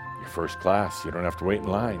 you're first class. You don't have to wait in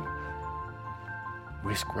line.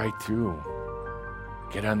 Whisk right through.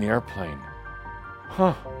 Get on the airplane.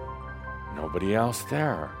 Huh, nobody else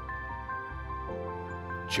there.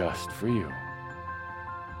 Just for you.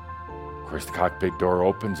 Of course, the cockpit door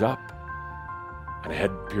opens up, and a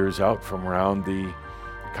head peers out from around the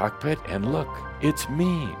cockpit, and look, it's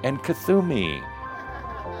me and Kathumi.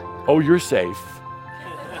 Oh, you're safe.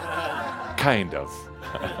 Kind of.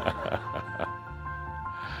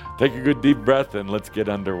 Take a good deep breath and let's get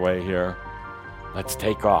underway here. Let's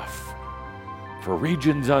take off for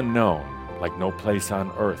regions unknown, like no place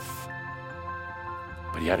on earth.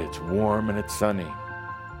 But yet it's warm and it's sunny.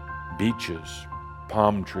 Beaches,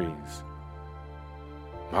 palm trees,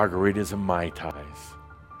 margaritas and Mai Tais.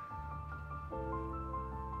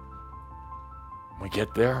 We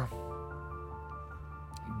get there,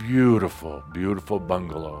 beautiful, beautiful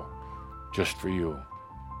bungalow, just for you.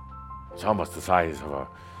 It's almost the size of a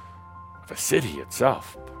city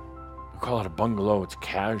itself. We call it a bungalow. It's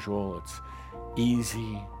casual, it's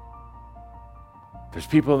easy. There's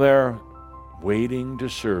people there waiting to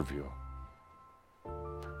serve you.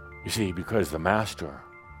 You see, because the master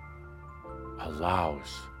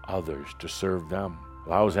allows others to serve them,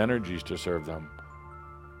 allows energies to serve them.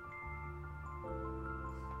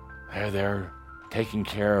 They're there taking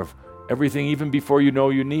care of everything even before you know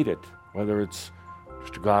you need it, whether it's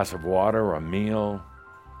just a glass of water or a meal,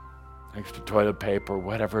 extra toilet paper,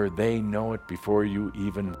 whatever. They know it before you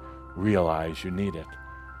even realize you need it.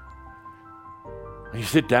 And you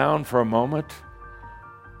sit down for a moment,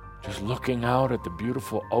 just looking out at the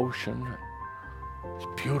beautiful ocean, this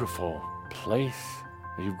beautiful place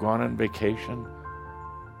that you've gone on vacation.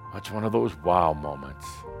 That's one of those wow moments.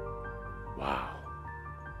 Wow.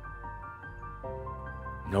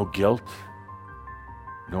 No guilt,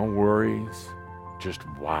 no worries, just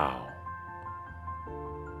wow.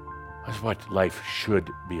 That's what life should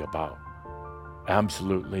be about.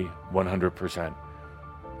 Absolutely, 100%.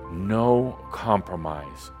 No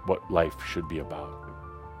compromise what life should be about.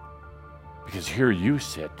 Because here you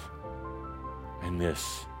sit in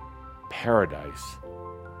this paradise.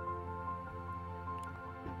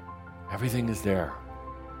 Everything is there.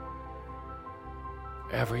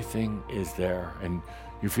 Everything is there. And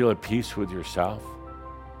you feel at peace with yourself.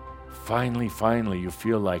 Finally, you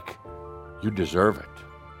feel like you deserve it.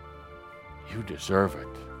 You deserve it.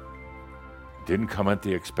 It didn't come at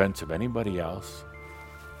the expense of anybody else.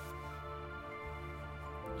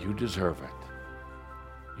 You deserve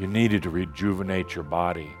it. You needed to rejuvenate your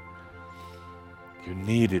body. You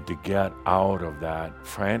needed to get out of that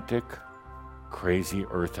frantic, crazy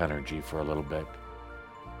earth energy for a little bit.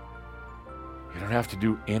 You don't have to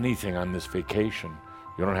do anything on this vacation.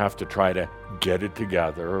 You don't have to try to get it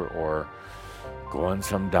together or go on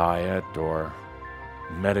some diet or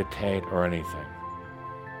meditate or anything.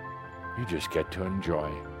 You just get to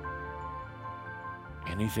enjoy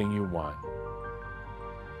anything you want.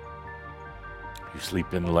 You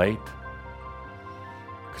sleep in late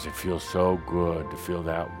because it feels so good to feel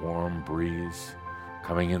that warm breeze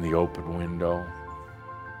coming in the open window.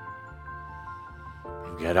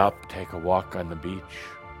 You get up, take a walk on the beach,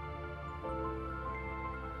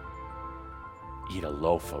 eat a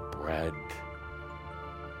loaf of bread,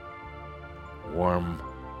 warm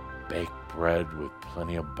baked bread with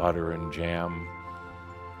plenty of butter and jam.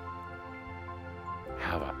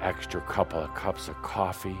 Have an extra couple of cups of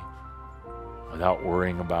coffee without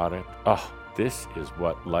worrying about it. Oh, this is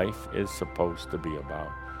what life is supposed to be about.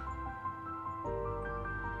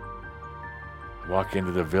 Walk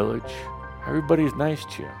into the village, everybody's nice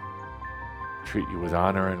to you. treat you with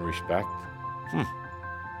honor and respect.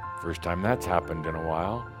 First time that's happened in a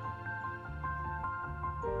while.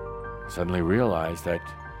 Suddenly realize that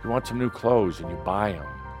you want some new clothes and you buy them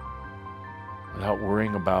without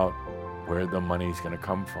worrying about where the money's going to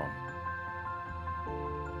come from.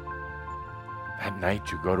 That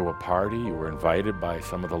night you go to a party, you were invited by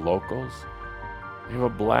some of the locals. You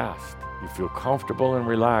have a blast. You feel comfortable and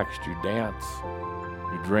relaxed. You dance,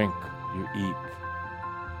 you drink, you eat,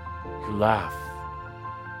 you laugh,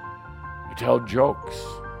 you tell jokes.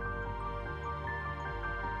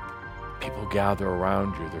 People gather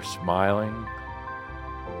around you. They're smiling.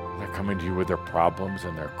 They're coming to you with their problems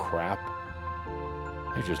and their crap.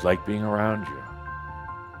 They just like being around you.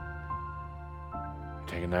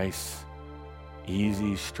 Take a nice,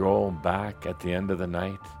 easy stroll back at the end of the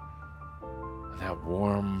night. That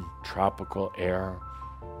warm, tropical air.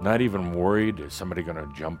 Not even worried, is somebody going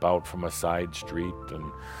to jump out from a side street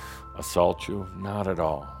and assault you? Not at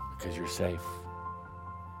all, because you're safe.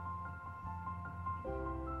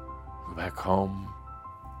 Go back home,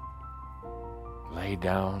 lay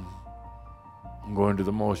down, and go into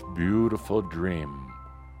the most beautiful dream.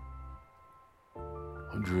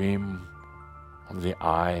 A dream of the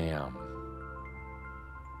I am.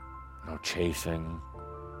 No chasing,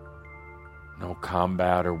 no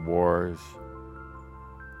combat or wars,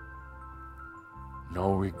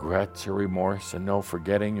 no regrets or remorse, and no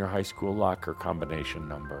forgetting your high school locker combination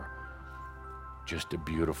number. Just a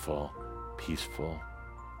beautiful, peaceful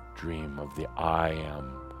dream of the I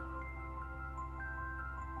am.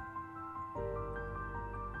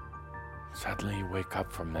 Suddenly you wake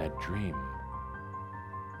up from that dream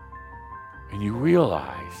and you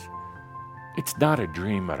realize it's not a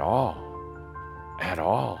dream at all. At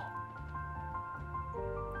all.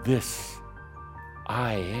 This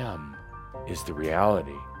I am is the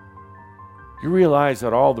reality. You realize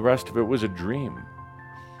that all the rest of it was a dream.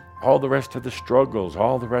 All the rest of the struggles,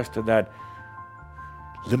 all the rest of that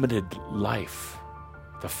limited life,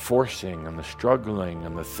 the forcing and the struggling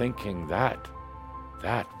and the thinking, that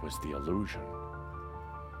was the illusion.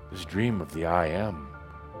 This dream of the I am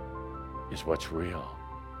is what's real.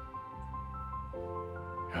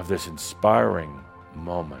 You have this inspiring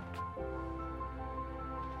moment.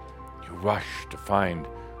 You rush to find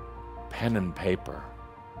pen and paper.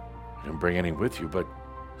 You didn't bring any with you, but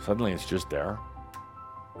suddenly it's just there.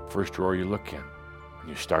 First drawer you look in, and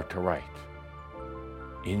you start to write.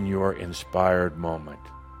 In your inspired moment,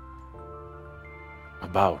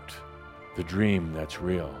 about the dream that's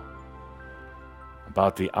real,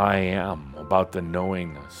 about the I am, about the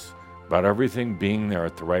knowingness, about everything being there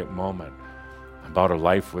at the right moment, about a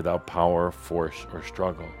life without power, force, or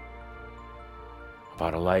struggle,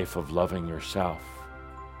 about a life of loving yourself,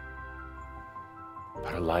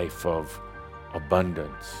 about a life of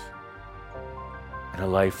abundance, and a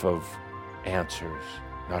life of answers,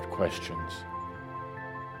 not questions.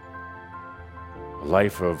 A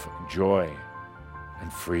life of joy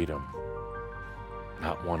and freedom,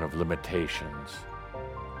 not one of limitations.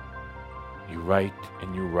 You write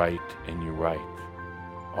and you write and you write,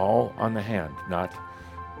 all on the hand, not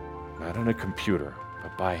on a computer,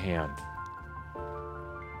 but by hand.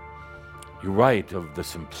 You write of the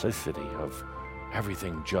simplicity of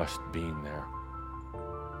everything just being there.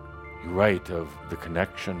 You write of the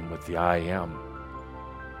connection with the I am,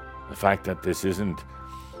 the fact that this isn't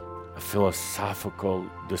a philosophical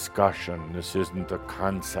discussion, this isn't a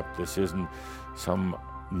concept, this isn't some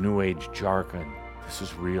new age jargon. This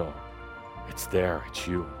is real. It's there, it's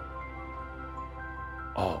you.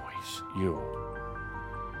 Always you.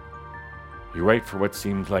 You write for what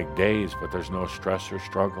seems like days, but there's no stress or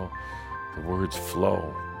struggle. The words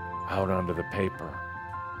flow out onto the paper.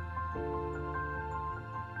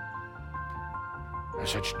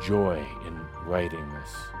 There's such joy in writing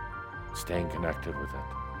this, staying connected with it.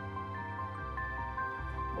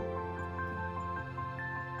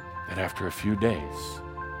 And after a few days,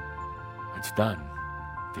 it's done.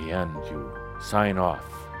 At the end, you sign off.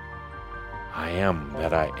 I am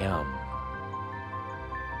that I am.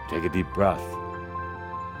 Take a deep breath.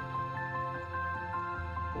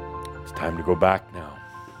 It's time to go back now.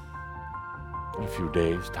 In a few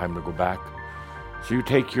days, time to go back. So you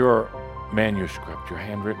take your manuscript, your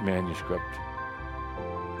handwritten manuscript,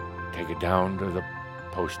 take it down to the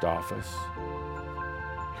post office.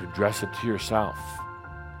 You address it to yourself.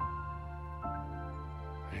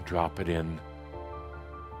 You drop it in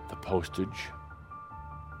the postage.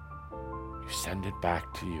 You send it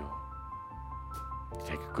back to you.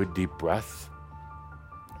 Take a good deep breath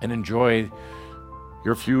and enjoy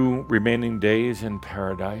your few remaining days in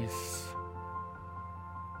paradise.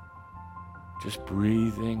 Just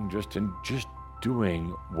breathing, just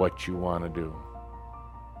doing what you want to do.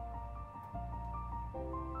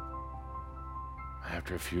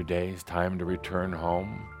 After a few days, time to return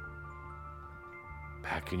home,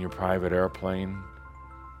 back in your private airplane,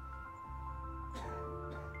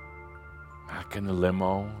 back in the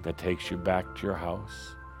limo that takes you back to your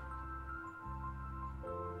house.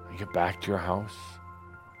 You get back to your house,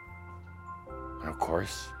 and of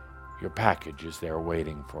course, your package is there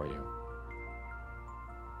waiting for you.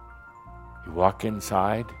 You walk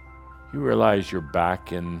inside, you realize you're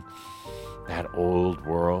back in that old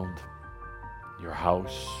world, your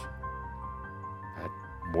house, that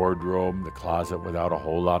wardrobe, the closet without a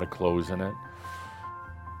whole lot of clothes in it.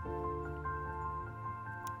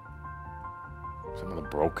 Some of the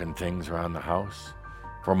broken things around the house.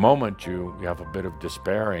 For a moment, you have a bit of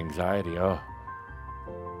despair, anxiety. Oh,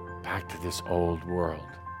 back to this old world.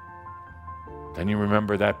 Then you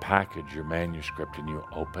remember that package, your manuscript, and you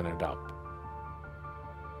open it up.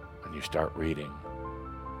 And you start reading.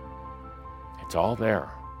 It's all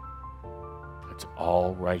there. It's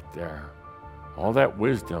all right there. All that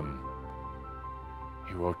wisdom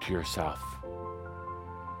you wrote to yourself.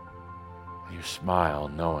 You smile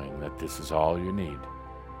knowing that this is all you need.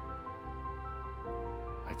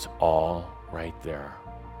 It's all right there.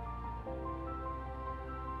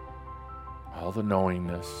 All the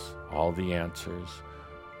knowingness, all the answers,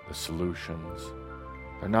 the solutions.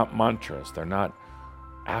 They're not mantras, they're not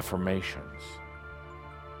affirmations.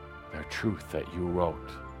 They're truth that you wrote.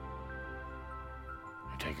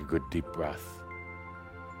 You take a good deep breath.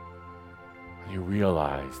 And you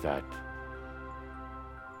realize that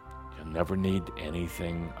you'll never need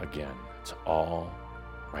anything again. It's all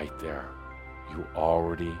right there. You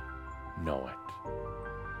already know it.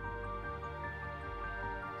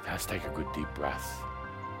 Let's take a good deep breath.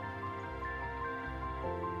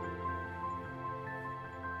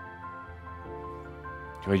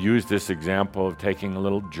 So I use this example of taking a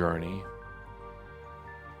little journey,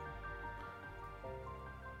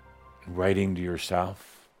 writing to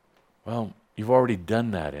yourself. Well, you've already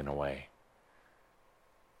done that in a way.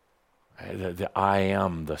 The I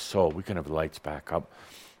am, the soul. We can have the lights back up.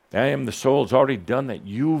 The I am, the soul has already done that.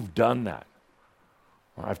 You've done that.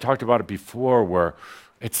 I've talked about it before where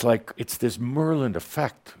it's like, it's this Merlin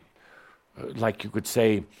effect. Like you could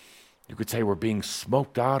say we're being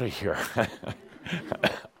smoked out of here.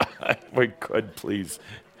 We could please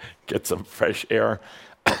get some fresh air.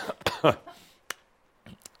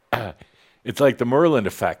 It's like the Merlin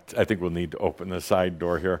effect. I think we'll need to open the side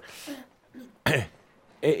door here.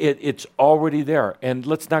 It's already there. And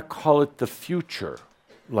let's not call it the future,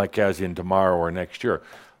 like as in tomorrow or next year.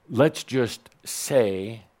 Let's just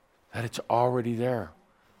say that it's already there.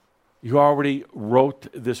 You already wrote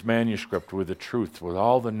this manuscript with the truth, with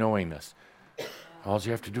all the knowingness. All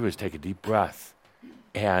you have to do is take a deep breath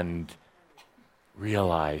and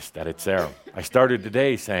realize that it's there. I started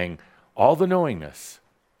today saying, all the knowingness,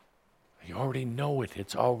 you already know it.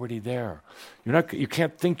 It's already there. You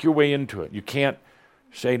can't think your way into it. You can't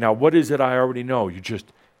say, now what is it I already know? You just,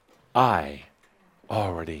 I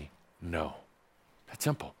already know. That's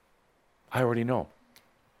simple. I already know.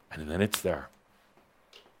 And then it's there.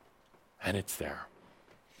 And it's there.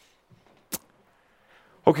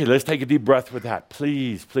 Okay, let's take a deep breath with that.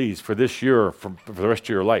 Please, please, for this year, for the rest of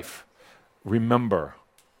your life, remember,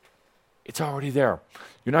 it's already there.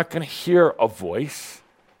 You're not going to hear a voice.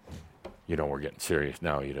 You know, we're getting serious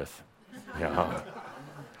now, Edith. Yeah.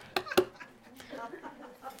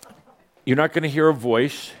 You're not going to hear a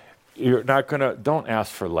voice. You're not going to, don't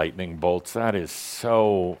ask for lightning bolts. That is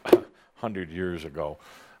so 100 years ago.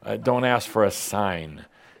 Don't ask for a sign.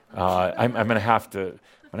 I'm going to have to,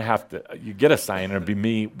 you get a sign and it'll be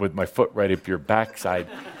me with my foot right up your backside.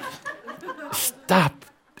 Stop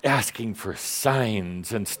asking for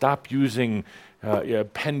signs and stop using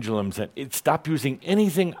pendulums and stop using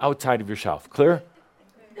anything outside of yourself. Clear?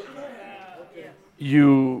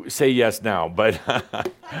 You say yes now, but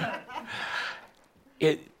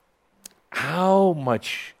how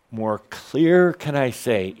much more clear can I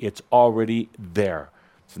say it's already there?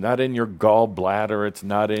 It's not in your gallbladder. It's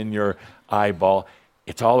not in your eyeball.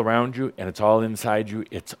 It's all around you and it's all inside you.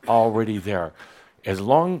 It's already there. As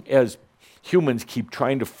long as humans keep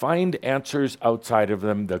trying to find answers outside of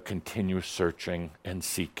them, they'll continue searching and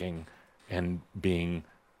seeking and being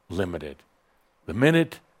limited. The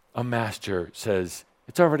minute a master says,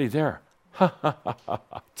 it's already there.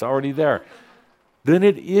 It's already there. Then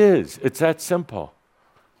it is. It's that simple.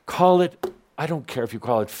 Call it, I don't care if you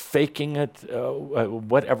call it faking it,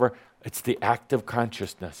 whatever. It's the act of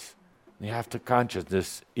consciousness. The act of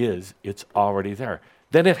consciousness is, it's already there.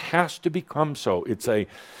 Then it has to become so. It's a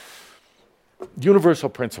universal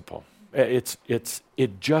principle. It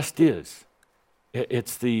just is.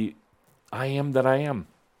 It's the I am that I am.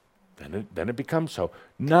 Then it becomes so.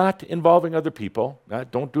 Not involving other people.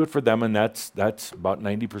 Don't do it for them, and that's about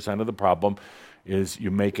 90% of the problem, is you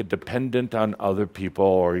make it dependent on other people,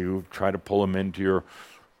 or you try to pull them into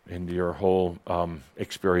your whole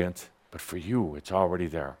experience. But for you, it's already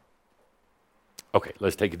there. Okay,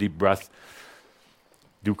 let's take a deep breath.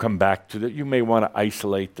 Do come back to that. You may want to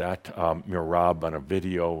isolate that Mirab on a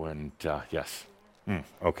video, and yes.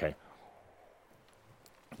 Okay.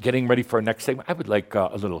 Getting ready for our next segment. I would like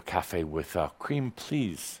a little cafe with cream,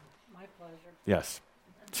 please. My pleasure. Yes.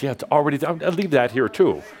 See, it's already, I'll leave that here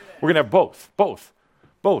too. We're going to have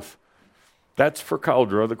both. That's for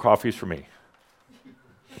Caldra, the coffee's for me.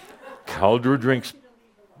 Caldra drinks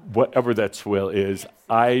whatever that swill is.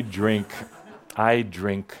 I drink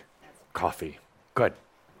coffee. Good.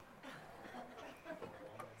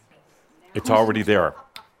 It's already there.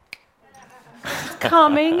 It's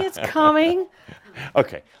coming.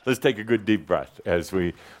 Okay, let's take a good deep breath as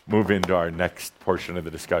we move into our next portion of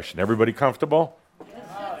the discussion. Everybody comfortable?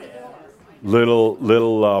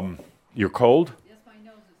 Little, you're cold? Yes, my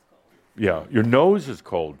nose is cold. Yeah, your nose is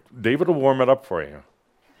cold. David will warm it up for you.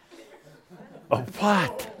 Oh,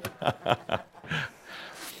 what?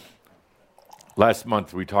 Last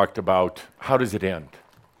month we talked about how does it end?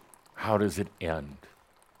 How does it end?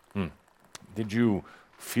 Did you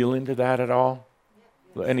feel into that at all?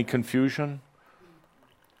 Any confusion?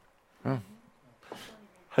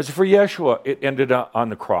 As for Yeshua, it ended up on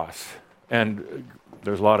the cross. And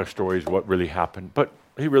there's a lot of stories what really happened, but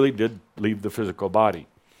he really did leave the physical body.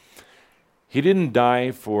 He didn't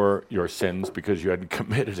die for your sins because you hadn't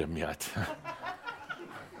committed them yet.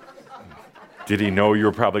 Did he know you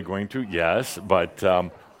were probably going to? Yes, but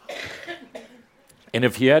and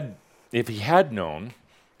if he had known,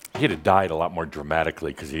 he'd have died a lot more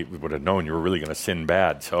dramatically because he would have known you were really going to sin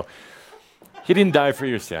bad. So he didn't die for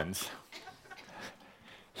your sins.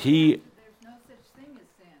 There's no such thing as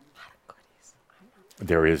sin.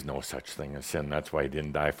 There is no such thing as sin. That's why he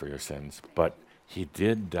didn't die for your sins. But he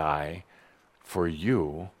did die for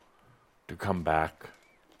you to come back,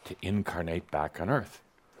 to incarnate back on earth.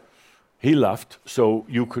 He left so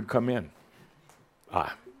you could come in.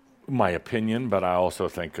 My opinion, but I also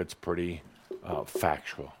think it's pretty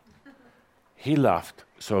factual. He left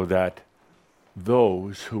so that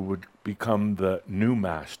those who would become the new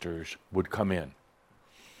masters would come in.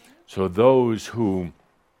 So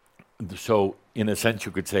in a sense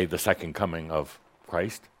you could say the second coming of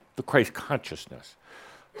Christ, the Christ consciousness,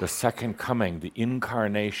 the second coming, the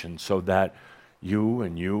incarnation, so that you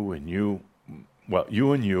and you and you, well,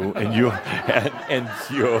 you and you and you and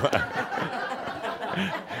you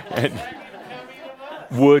and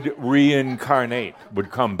would reincarnate, would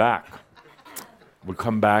come back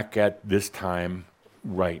at this time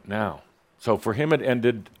right now. So for him it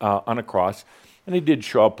ended on a cross, and he did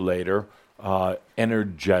show up later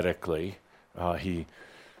energetically. He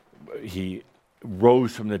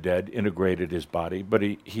rose from the dead, integrated his body, but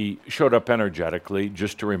he showed up energetically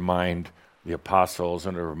just to remind the apostles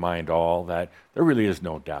and to remind all that there really is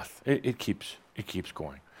no death. It keeps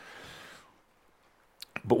going.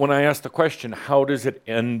 But when I ask the question, how does it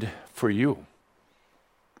end for you?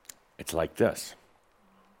 It's like this.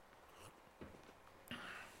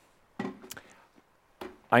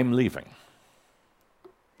 I'm leaving.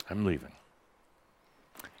 And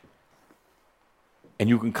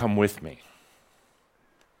you can come with me.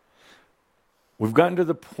 We've gotten to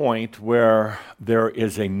the point where there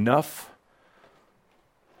is enough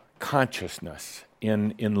consciousness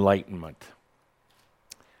in enlightenment.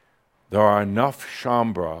 There are enough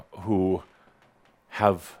Shaumbra who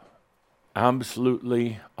have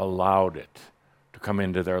absolutely allowed it to come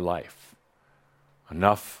into their life.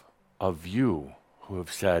 Enough of you who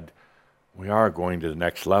have said, we are going to the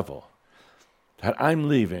next level. That I'm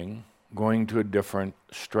leaving, going to a different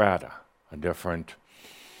strata, a different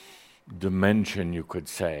dimension, you could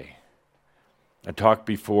say. I talked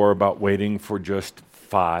before about waiting for just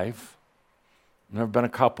 5. There have been a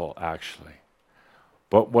couple, actually.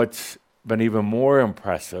 But what's been even more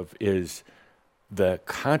impressive is the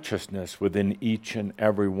consciousness within each and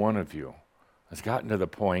every one of you has gotten to the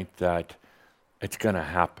point that it's going to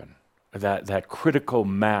happen. That critical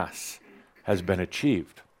mass has been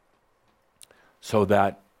achieved so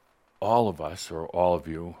that all of us, or all of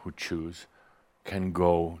you who choose, can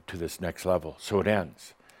go to this next level. So it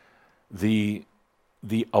ends. The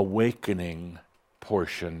awakening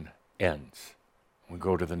portion ends. We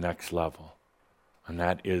go to the next level, and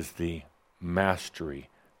that is the mastery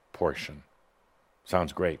portion.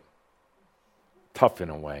 Sounds great. Tough in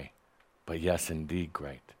a way, but yes, indeed,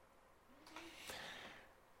 great.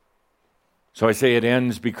 So I say it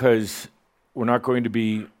ends because we're not going to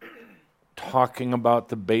be talking about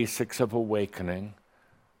the basics of awakening.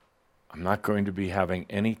 I'm not going to be having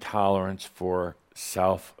any tolerance for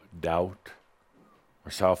self-doubt or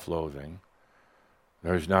self-loathing.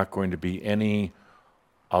 There's not going to be any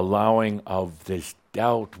allowing of this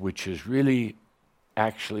doubt, which is really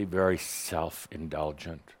actually very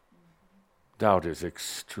self-indulgent. Doubt is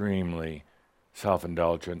extremely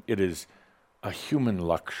self-indulgent. It is a human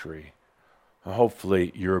luxury.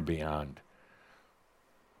 Hopefully you're beyond.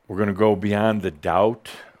 We're going to go beyond the doubt.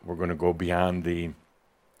 We're going to go beyond the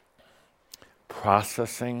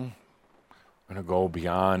processing. We're going to go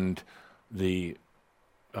beyond the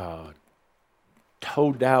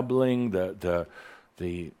toe dabbling, the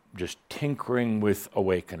just tinkering with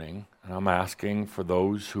awakening. And I'm asking for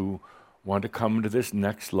those who want to come to this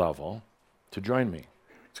next level to join me.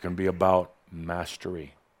 It's going to be about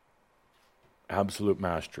mastery, absolute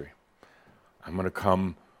mastery. I'm going to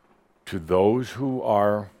come to those who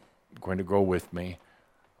are going to go with me.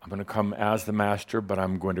 I'm going to come as the master, but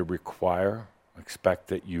I'm going to expect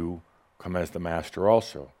that you come as the master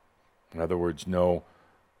also. In other words, no,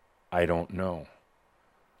 I don't know.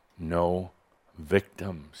 No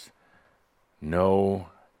victims. No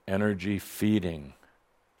energy feeding.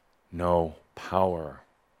 No power.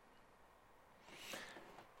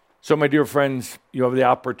 So, my dear friends, you have the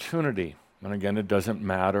opportunity. And again, it doesn't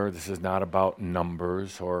matter. This is not about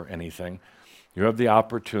numbers or anything. You have the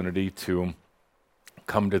opportunity to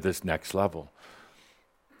come to this next level.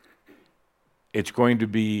 It's going to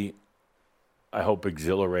be, I hope,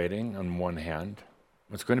 exhilarating on one hand.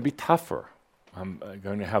 It's going to be tougher. I'm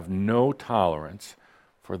going to have no tolerance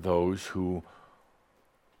for those who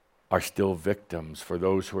are still victims, for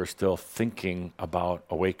those who are still thinking about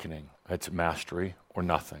awakening. It's mastery or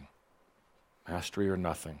nothing. Mastery or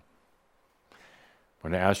nothing.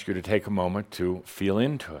 I'm going to ask you to take a moment to feel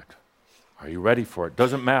into it. Are you ready for it?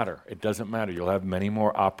 Doesn't matter. It doesn't matter. You'll have many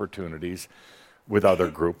more opportunities with other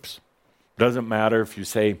groups. Doesn't matter if you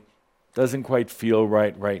say, doesn't quite feel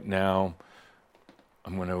right now.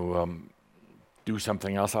 I'm going to do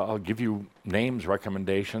something else. I'll give you names,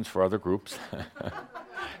 recommendations for other groups.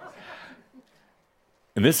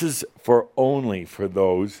 And this is only for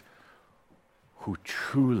those who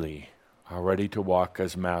truly are ready to walk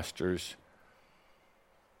as masters,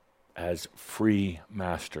 as free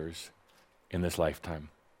masters in this lifetime.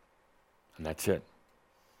 And that's it.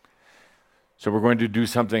 So we're going to do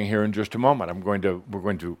something here in just a moment. We're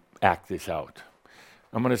going to act this out.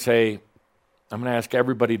 I'm going to ask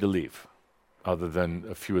everybody to leave, other than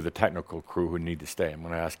a few of the technical crew who need to stay. I'm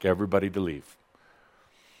going to ask everybody to leave.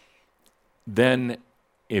 Then,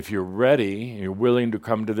 if you're ready, you're willing to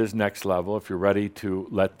come to this next level, if you're ready to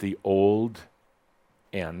let the old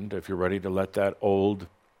end, if you're ready to let that old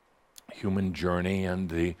human journey and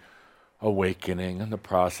the awakening and the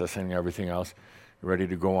processing and everything else, you're ready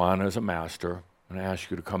to go on as a master, I'm going to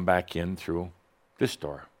ask you to come back in through this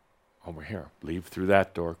door over here. Leave through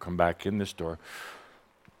that door, come back in this door.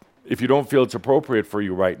 If you don't feel it's appropriate for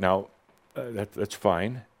you right now, that's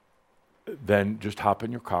fine. Then just hop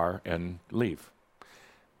in your car and leave.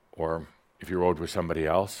 Or if you rode with somebody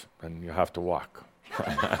else, then you have to walk.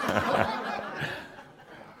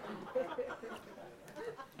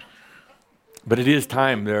 But it is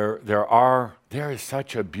time. There is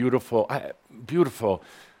such a beautiful,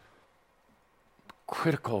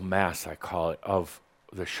 critical mass, I call it, of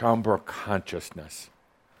the Shaumbra consciousness.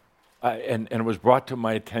 And it was brought to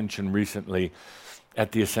my attention recently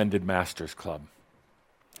at the Ascended Masters Club.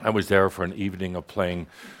 I was there for an evening of playing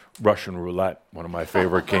Russian roulette, one of my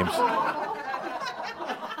favorite games. Well,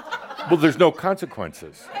 there's no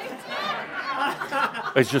consequences.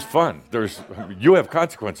 It's just fun. You have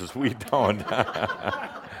consequences, we don't.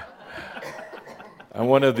 And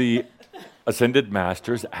one of the Ascended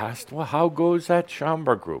Masters asked, well, how goes that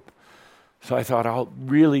Shaumbra group? So I thought, I'll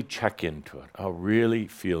really check into it. I'll really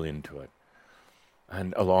feel into it.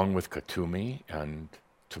 And along with Katumi and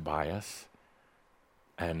Tobias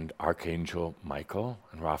and Archangel Michael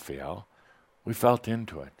and Raphael, we felt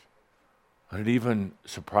into it. And it even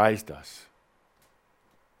surprised us,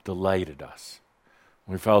 delighted us.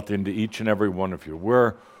 We felt into each and every one of you.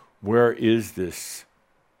 Where is this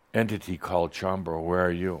entity called Shaumbra? Where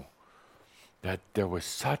are you? That there was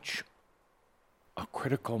such a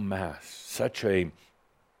critical mass, such a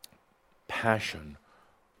passion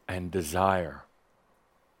and desire.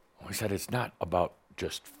 We said it's not about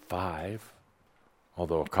just 5,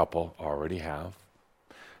 although a couple already have.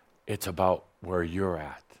 It's about where you're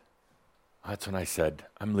at. That's when I said,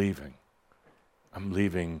 I'm leaving. I'm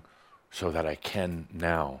leaving so that I can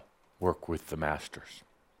now work with the masters.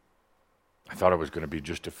 I thought it was going to be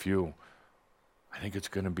just a few. I think it's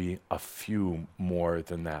going to be a few more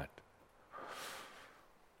than that.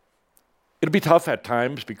 It'll be tough at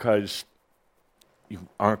times because you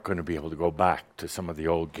aren't going to be able to go back to some of the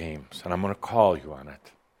old games, and I'm going to call you on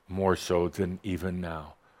it, more so than even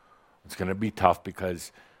now. It's going to be tough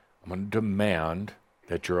because I'm going to demand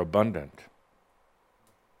that you're abundant.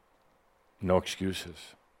 No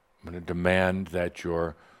excuses. I'm going to demand that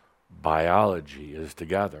your biology is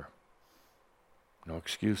together. No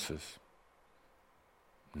excuses.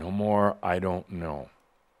 No more I don't know.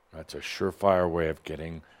 That's a surefire way of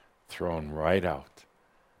getting thrown right out.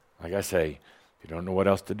 Like I say, if you don't know what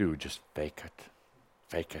else to do, just fake it.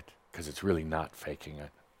 Fake it, because it's really not faking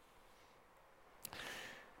it.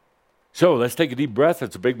 So let's take a deep breath.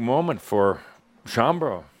 It's a big moment for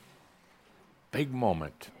Shaumbra. Big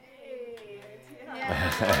moment.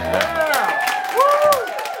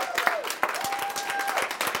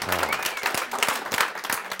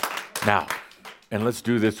 Now, and let's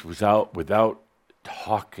do this without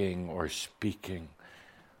talking or speaking.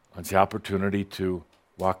 It's the opportunity to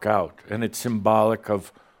walk out. And it's symbolic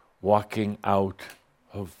of walking out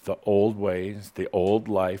of the old ways, the old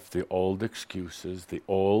life, the old excuses, the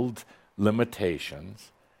old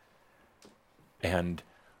limitations, and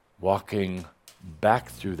walking back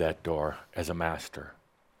through that door as a master,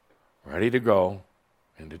 ready to go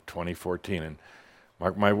into 2014. And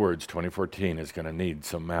mark my words, 2014 is going to need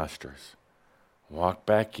some masters. Walk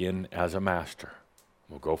back in as a master.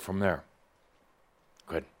 We'll go from there.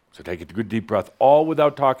 Good. So take a good deep breath, all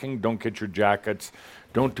without talking. Don't get your jackets.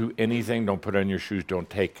 Don't do anything. Don't put on your shoes. Don't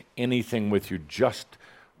take anything with you, just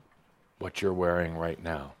what you're wearing right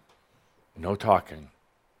now. No talking.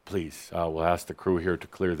 Please, we'll ask the crew here to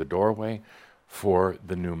clear the doorway for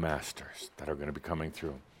the new masters that are going to be coming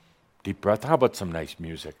through. Deep breath. How about some nice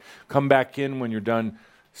music? Come back in when you're done.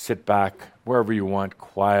 Sit back wherever you want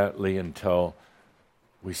quietly until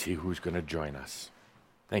we see who's going to join us.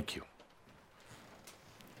 Thank you.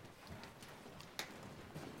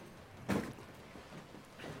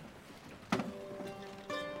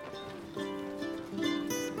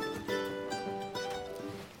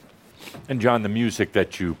 And John, the music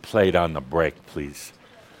that you played on the break, please,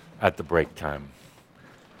 at the break time.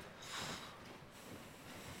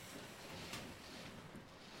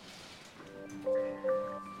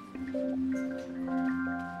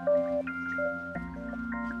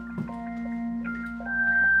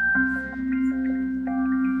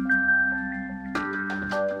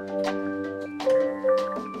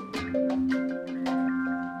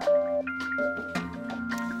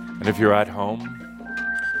 And if you're at home,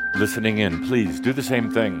 listening in, please do the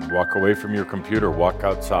same thing. Walk away from your computer, walk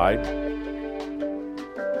outside.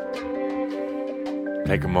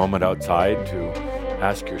 Take a moment outside to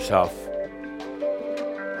ask yourself,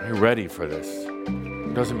 are you ready for this?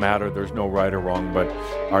 It doesn't matter, there's no right or wrong, but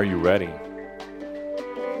are you ready?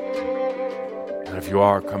 And if you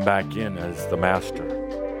are, come back in as the master.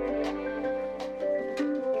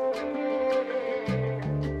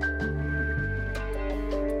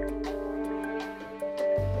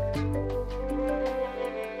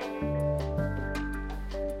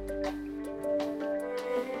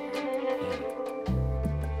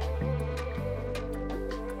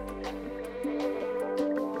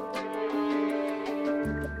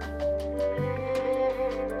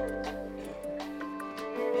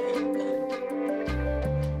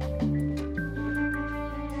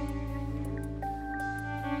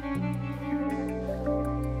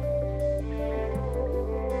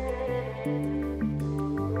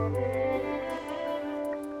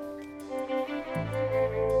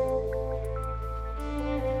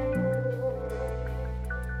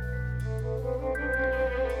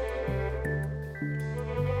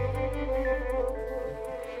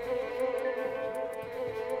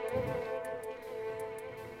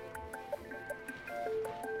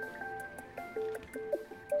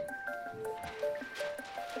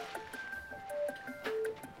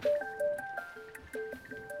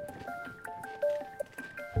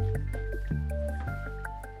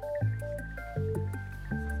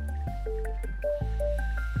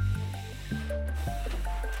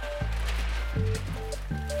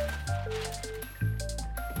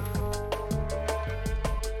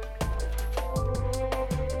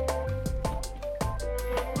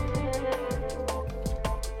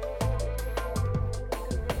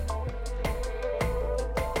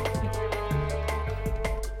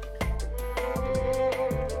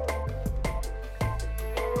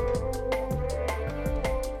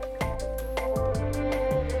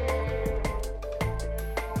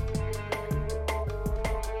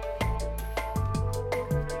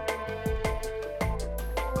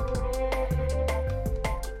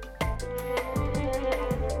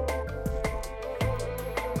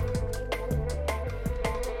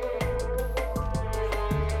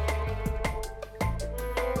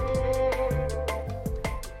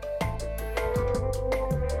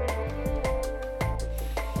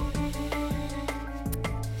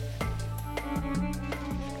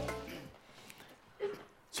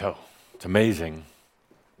 So it's amazing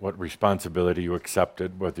what responsibility you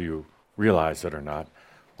accepted, whether you realize it or not,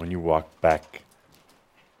 when you walk back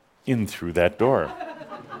in through that door.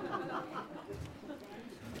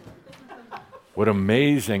 What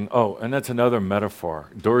amazing, oh, and that's another metaphor.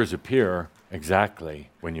 Doors appear exactly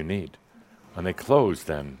when you need, and they close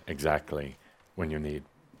then exactly when you need.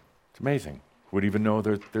 It's amazing. Who would even know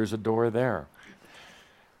there's a door there?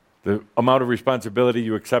 The amount of responsibility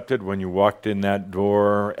you accepted when you walked in that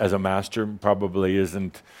door as a master probably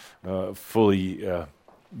isn't fully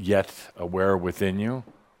yet aware within you.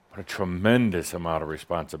 What a tremendous amount of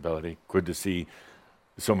responsibility. Good to see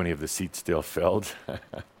so many of the seats still filled.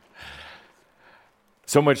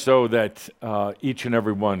 So much so that each and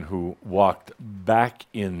every one who walked back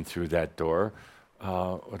in through that door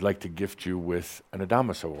would like to gift you with an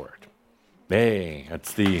Adamus Award. Hey,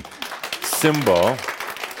 that's the symbol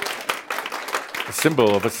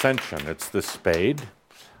of ascension. It's the spade,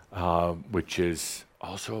 which is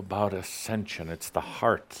also about ascension. It's the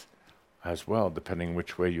heart as well, depending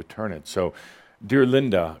which way you turn it. So, dear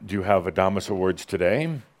Linda, do you have Adamus Awards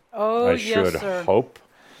today? Oh, I yes, should sir. hope.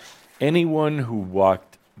 Anyone who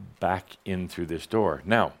walked back in through this door.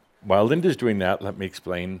 Now, while Linda's doing that, let me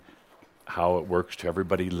explain how it works to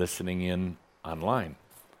everybody listening in online.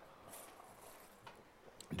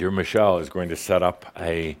 Dear Michelle is going to set up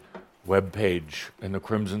a web page in the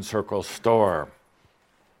Crimson Circle store.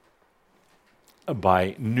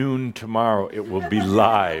 By noon tomorrow, it will be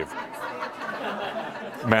live.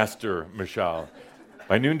 Master Michelle.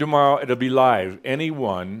 By noon tomorrow, it'll be live.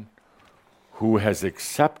 Anyone who has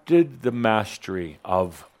accepted the mastery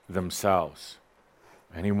of themselves,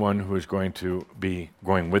 anyone who is going to be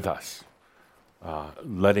going with us,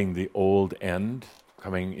 letting the old end,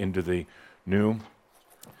 coming into the new,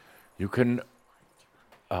 you can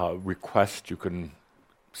request, you can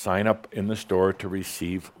sign up in the store to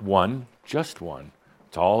receive one, just one.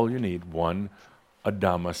 It's all you need, one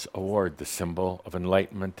Adamus Award, the symbol of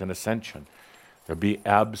enlightenment and ascension. There'll be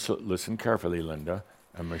listen carefully, Linda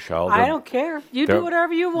and Michelle. I don't care. You do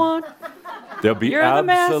whatever you want. There'll be You're the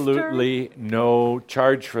master. absolutely no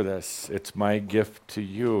charge for this. It's my gift to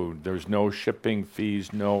you. There's no shipping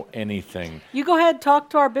fees, no anything. You go ahead and talk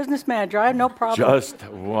to our business manager. I have no problem. Just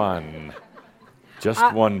one.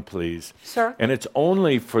 Just one, please. Sir? And it's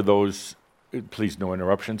only for those, please no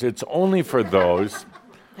interruptions, it's only for those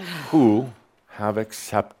who have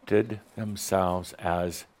accepted themselves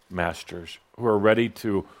as masters, who are ready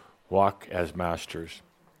to walk as masters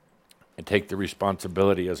and take the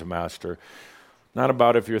responsibility as a master. Not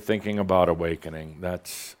about if you're thinking about awakening.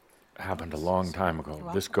 That's happened a long time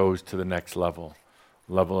ago. This goes to the next level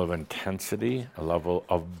of intensity, a level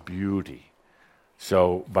of beauty.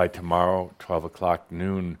 So by tomorrow, 12 o'clock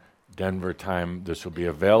noon, Denver time, this will be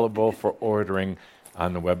available for ordering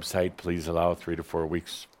on the website. Please allow 3 to 4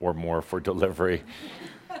 weeks or more for delivery.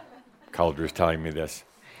 Calder's telling me this.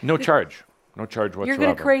 No charge. No charge whatsoever. You're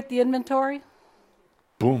going to create the inventory?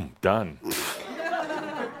 Boom, done.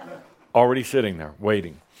 Already sitting there,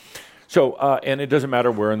 waiting. So, and it doesn't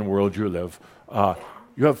matter where in the world you live.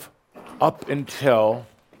 You have up until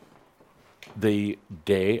the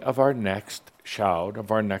day of our next shout,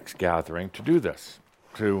 of our next gathering, to do this,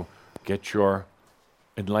 to get your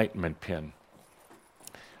enlightenment pin.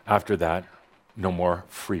 After that, no more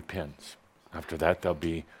free pins. After that, there'll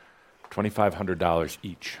be $2,500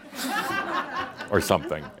 each or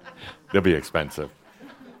something. They'll be expensive.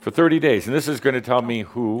 For 30 days. And this is going to tell me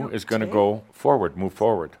who is going to go forward, move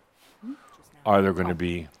forward. Are there going to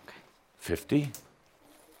be 50?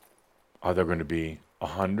 Are there going to be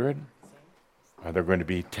 100? Are there going to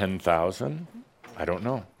be 10,000? I don't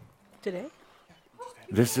know. Today?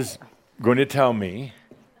 This is going to tell me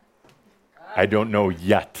I don't know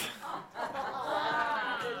yet.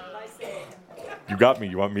 You got me.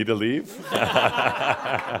 You want me to leave?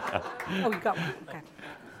 Oh, you got one. Okay.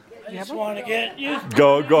 I just want to get you.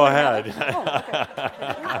 Go ahead.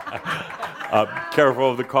 Careful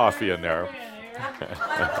of the coffee in there.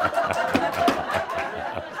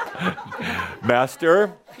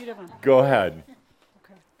 Master, go ahead.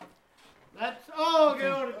 Let's all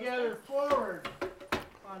go together forward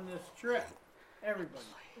on this trip. Everybody.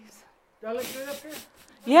 Do I look good up here?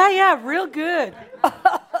 Yeah, real good.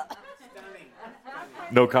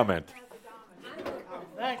 No comment.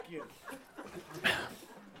 Thank you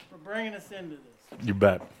for bringing us into this. You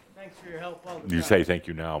bet. Thanks for your help all the time. You say thank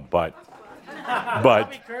you now, but I'll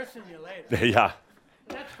be cursing you later. Yeah.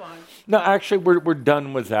 That's fine. No, actually, we're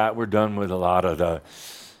done with that. We're done with a lot of the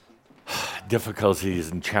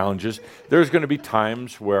difficulties and challenges. There's going to be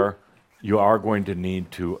times where you are going to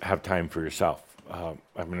need to have time for yourself. I'm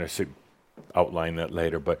going to outline that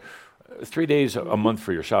later. But 3 days a month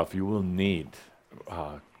for yourself, you will need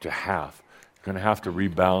to have. You're going to have to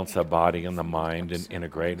rebalance the body and the mind and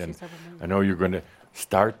integrate. And I know you're going to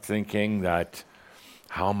start thinking that,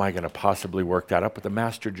 how am I going to possibly work that up? But the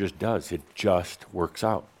Master just does. It just works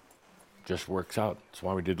out. Just works out. That's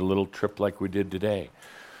why we did a little trip like we did today.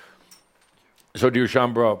 So, dear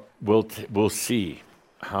Shaumbra, we'll see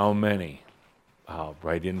how many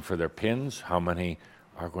write in for their pins, how many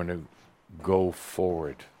are going to go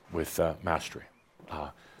forward with mastery.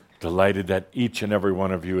 Delighted that each and every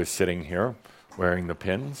one of you is sitting here wearing the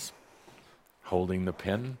pins, holding the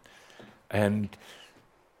pin. And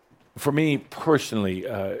for me personally,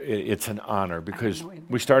 it's an honor because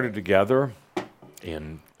we started together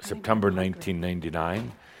in September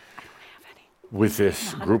 1999 with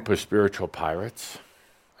this group of spiritual pirates,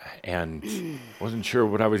 and wasn't sure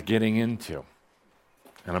what I was getting into.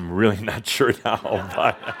 And I'm really not sure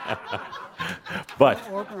now,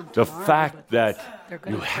 but the fact that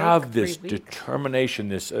you have this determination,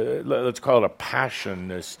 this, let's call it a passion,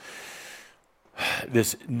 this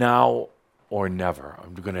now or never,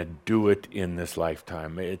 I'm going to do it in this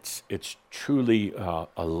lifetime. It's truly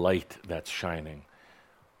a light that's shining.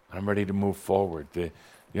 I'm ready to move forward. The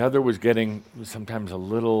other was getting sometimes a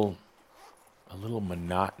little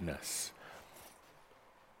monotonous.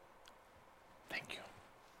 Thank you.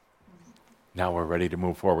 Now we're ready to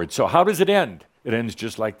move forward. So how does it end? It ends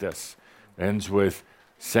just like this. It ends with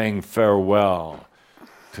saying farewell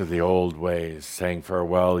to the old ways, saying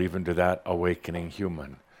farewell even to that awakening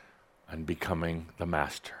human, and becoming the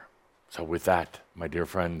Master. So with that, my dear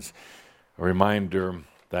friends, a reminder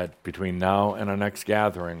that between now and our next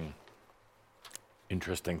gathering,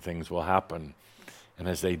 interesting things will happen. And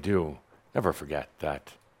as they do, never forget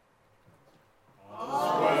that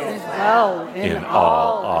in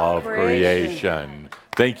all of creation.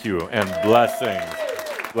 Thank you, and blessings.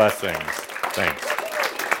 Blessings. Thanks.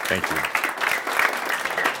 Thank you.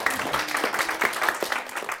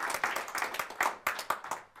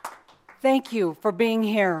 Thank you for being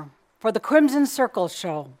here for the Crimson Circle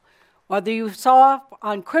show. Whether you saw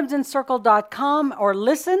on crimsoncircle.com or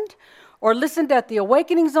listened at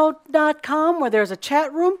theawakeningzone.com where there's a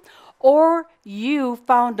chat room, or you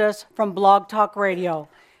found us from Blog Talk Radio.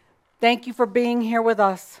 Thank you for being here with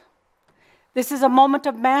us. This is a moment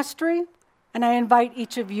of mastery, and I invite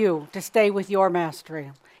each of you to stay with your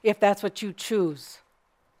mastery, if that's what you choose.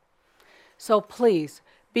 So please,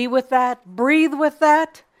 be with that, breathe with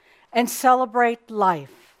that, and celebrate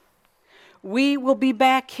life. We will be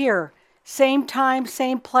back here, same time,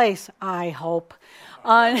 same place, I hope,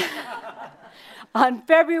 on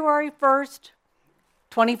February 1st,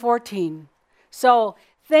 2014. So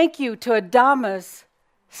thank you to Adamus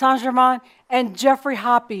Saint-Germain and Jeffrey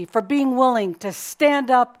Hoppe for being willing to stand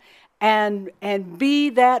up and be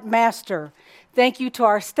that master. Thank you to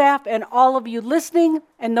our staff and all of you listening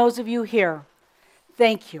and those of you here.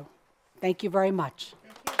 Thank you. Thank you very much.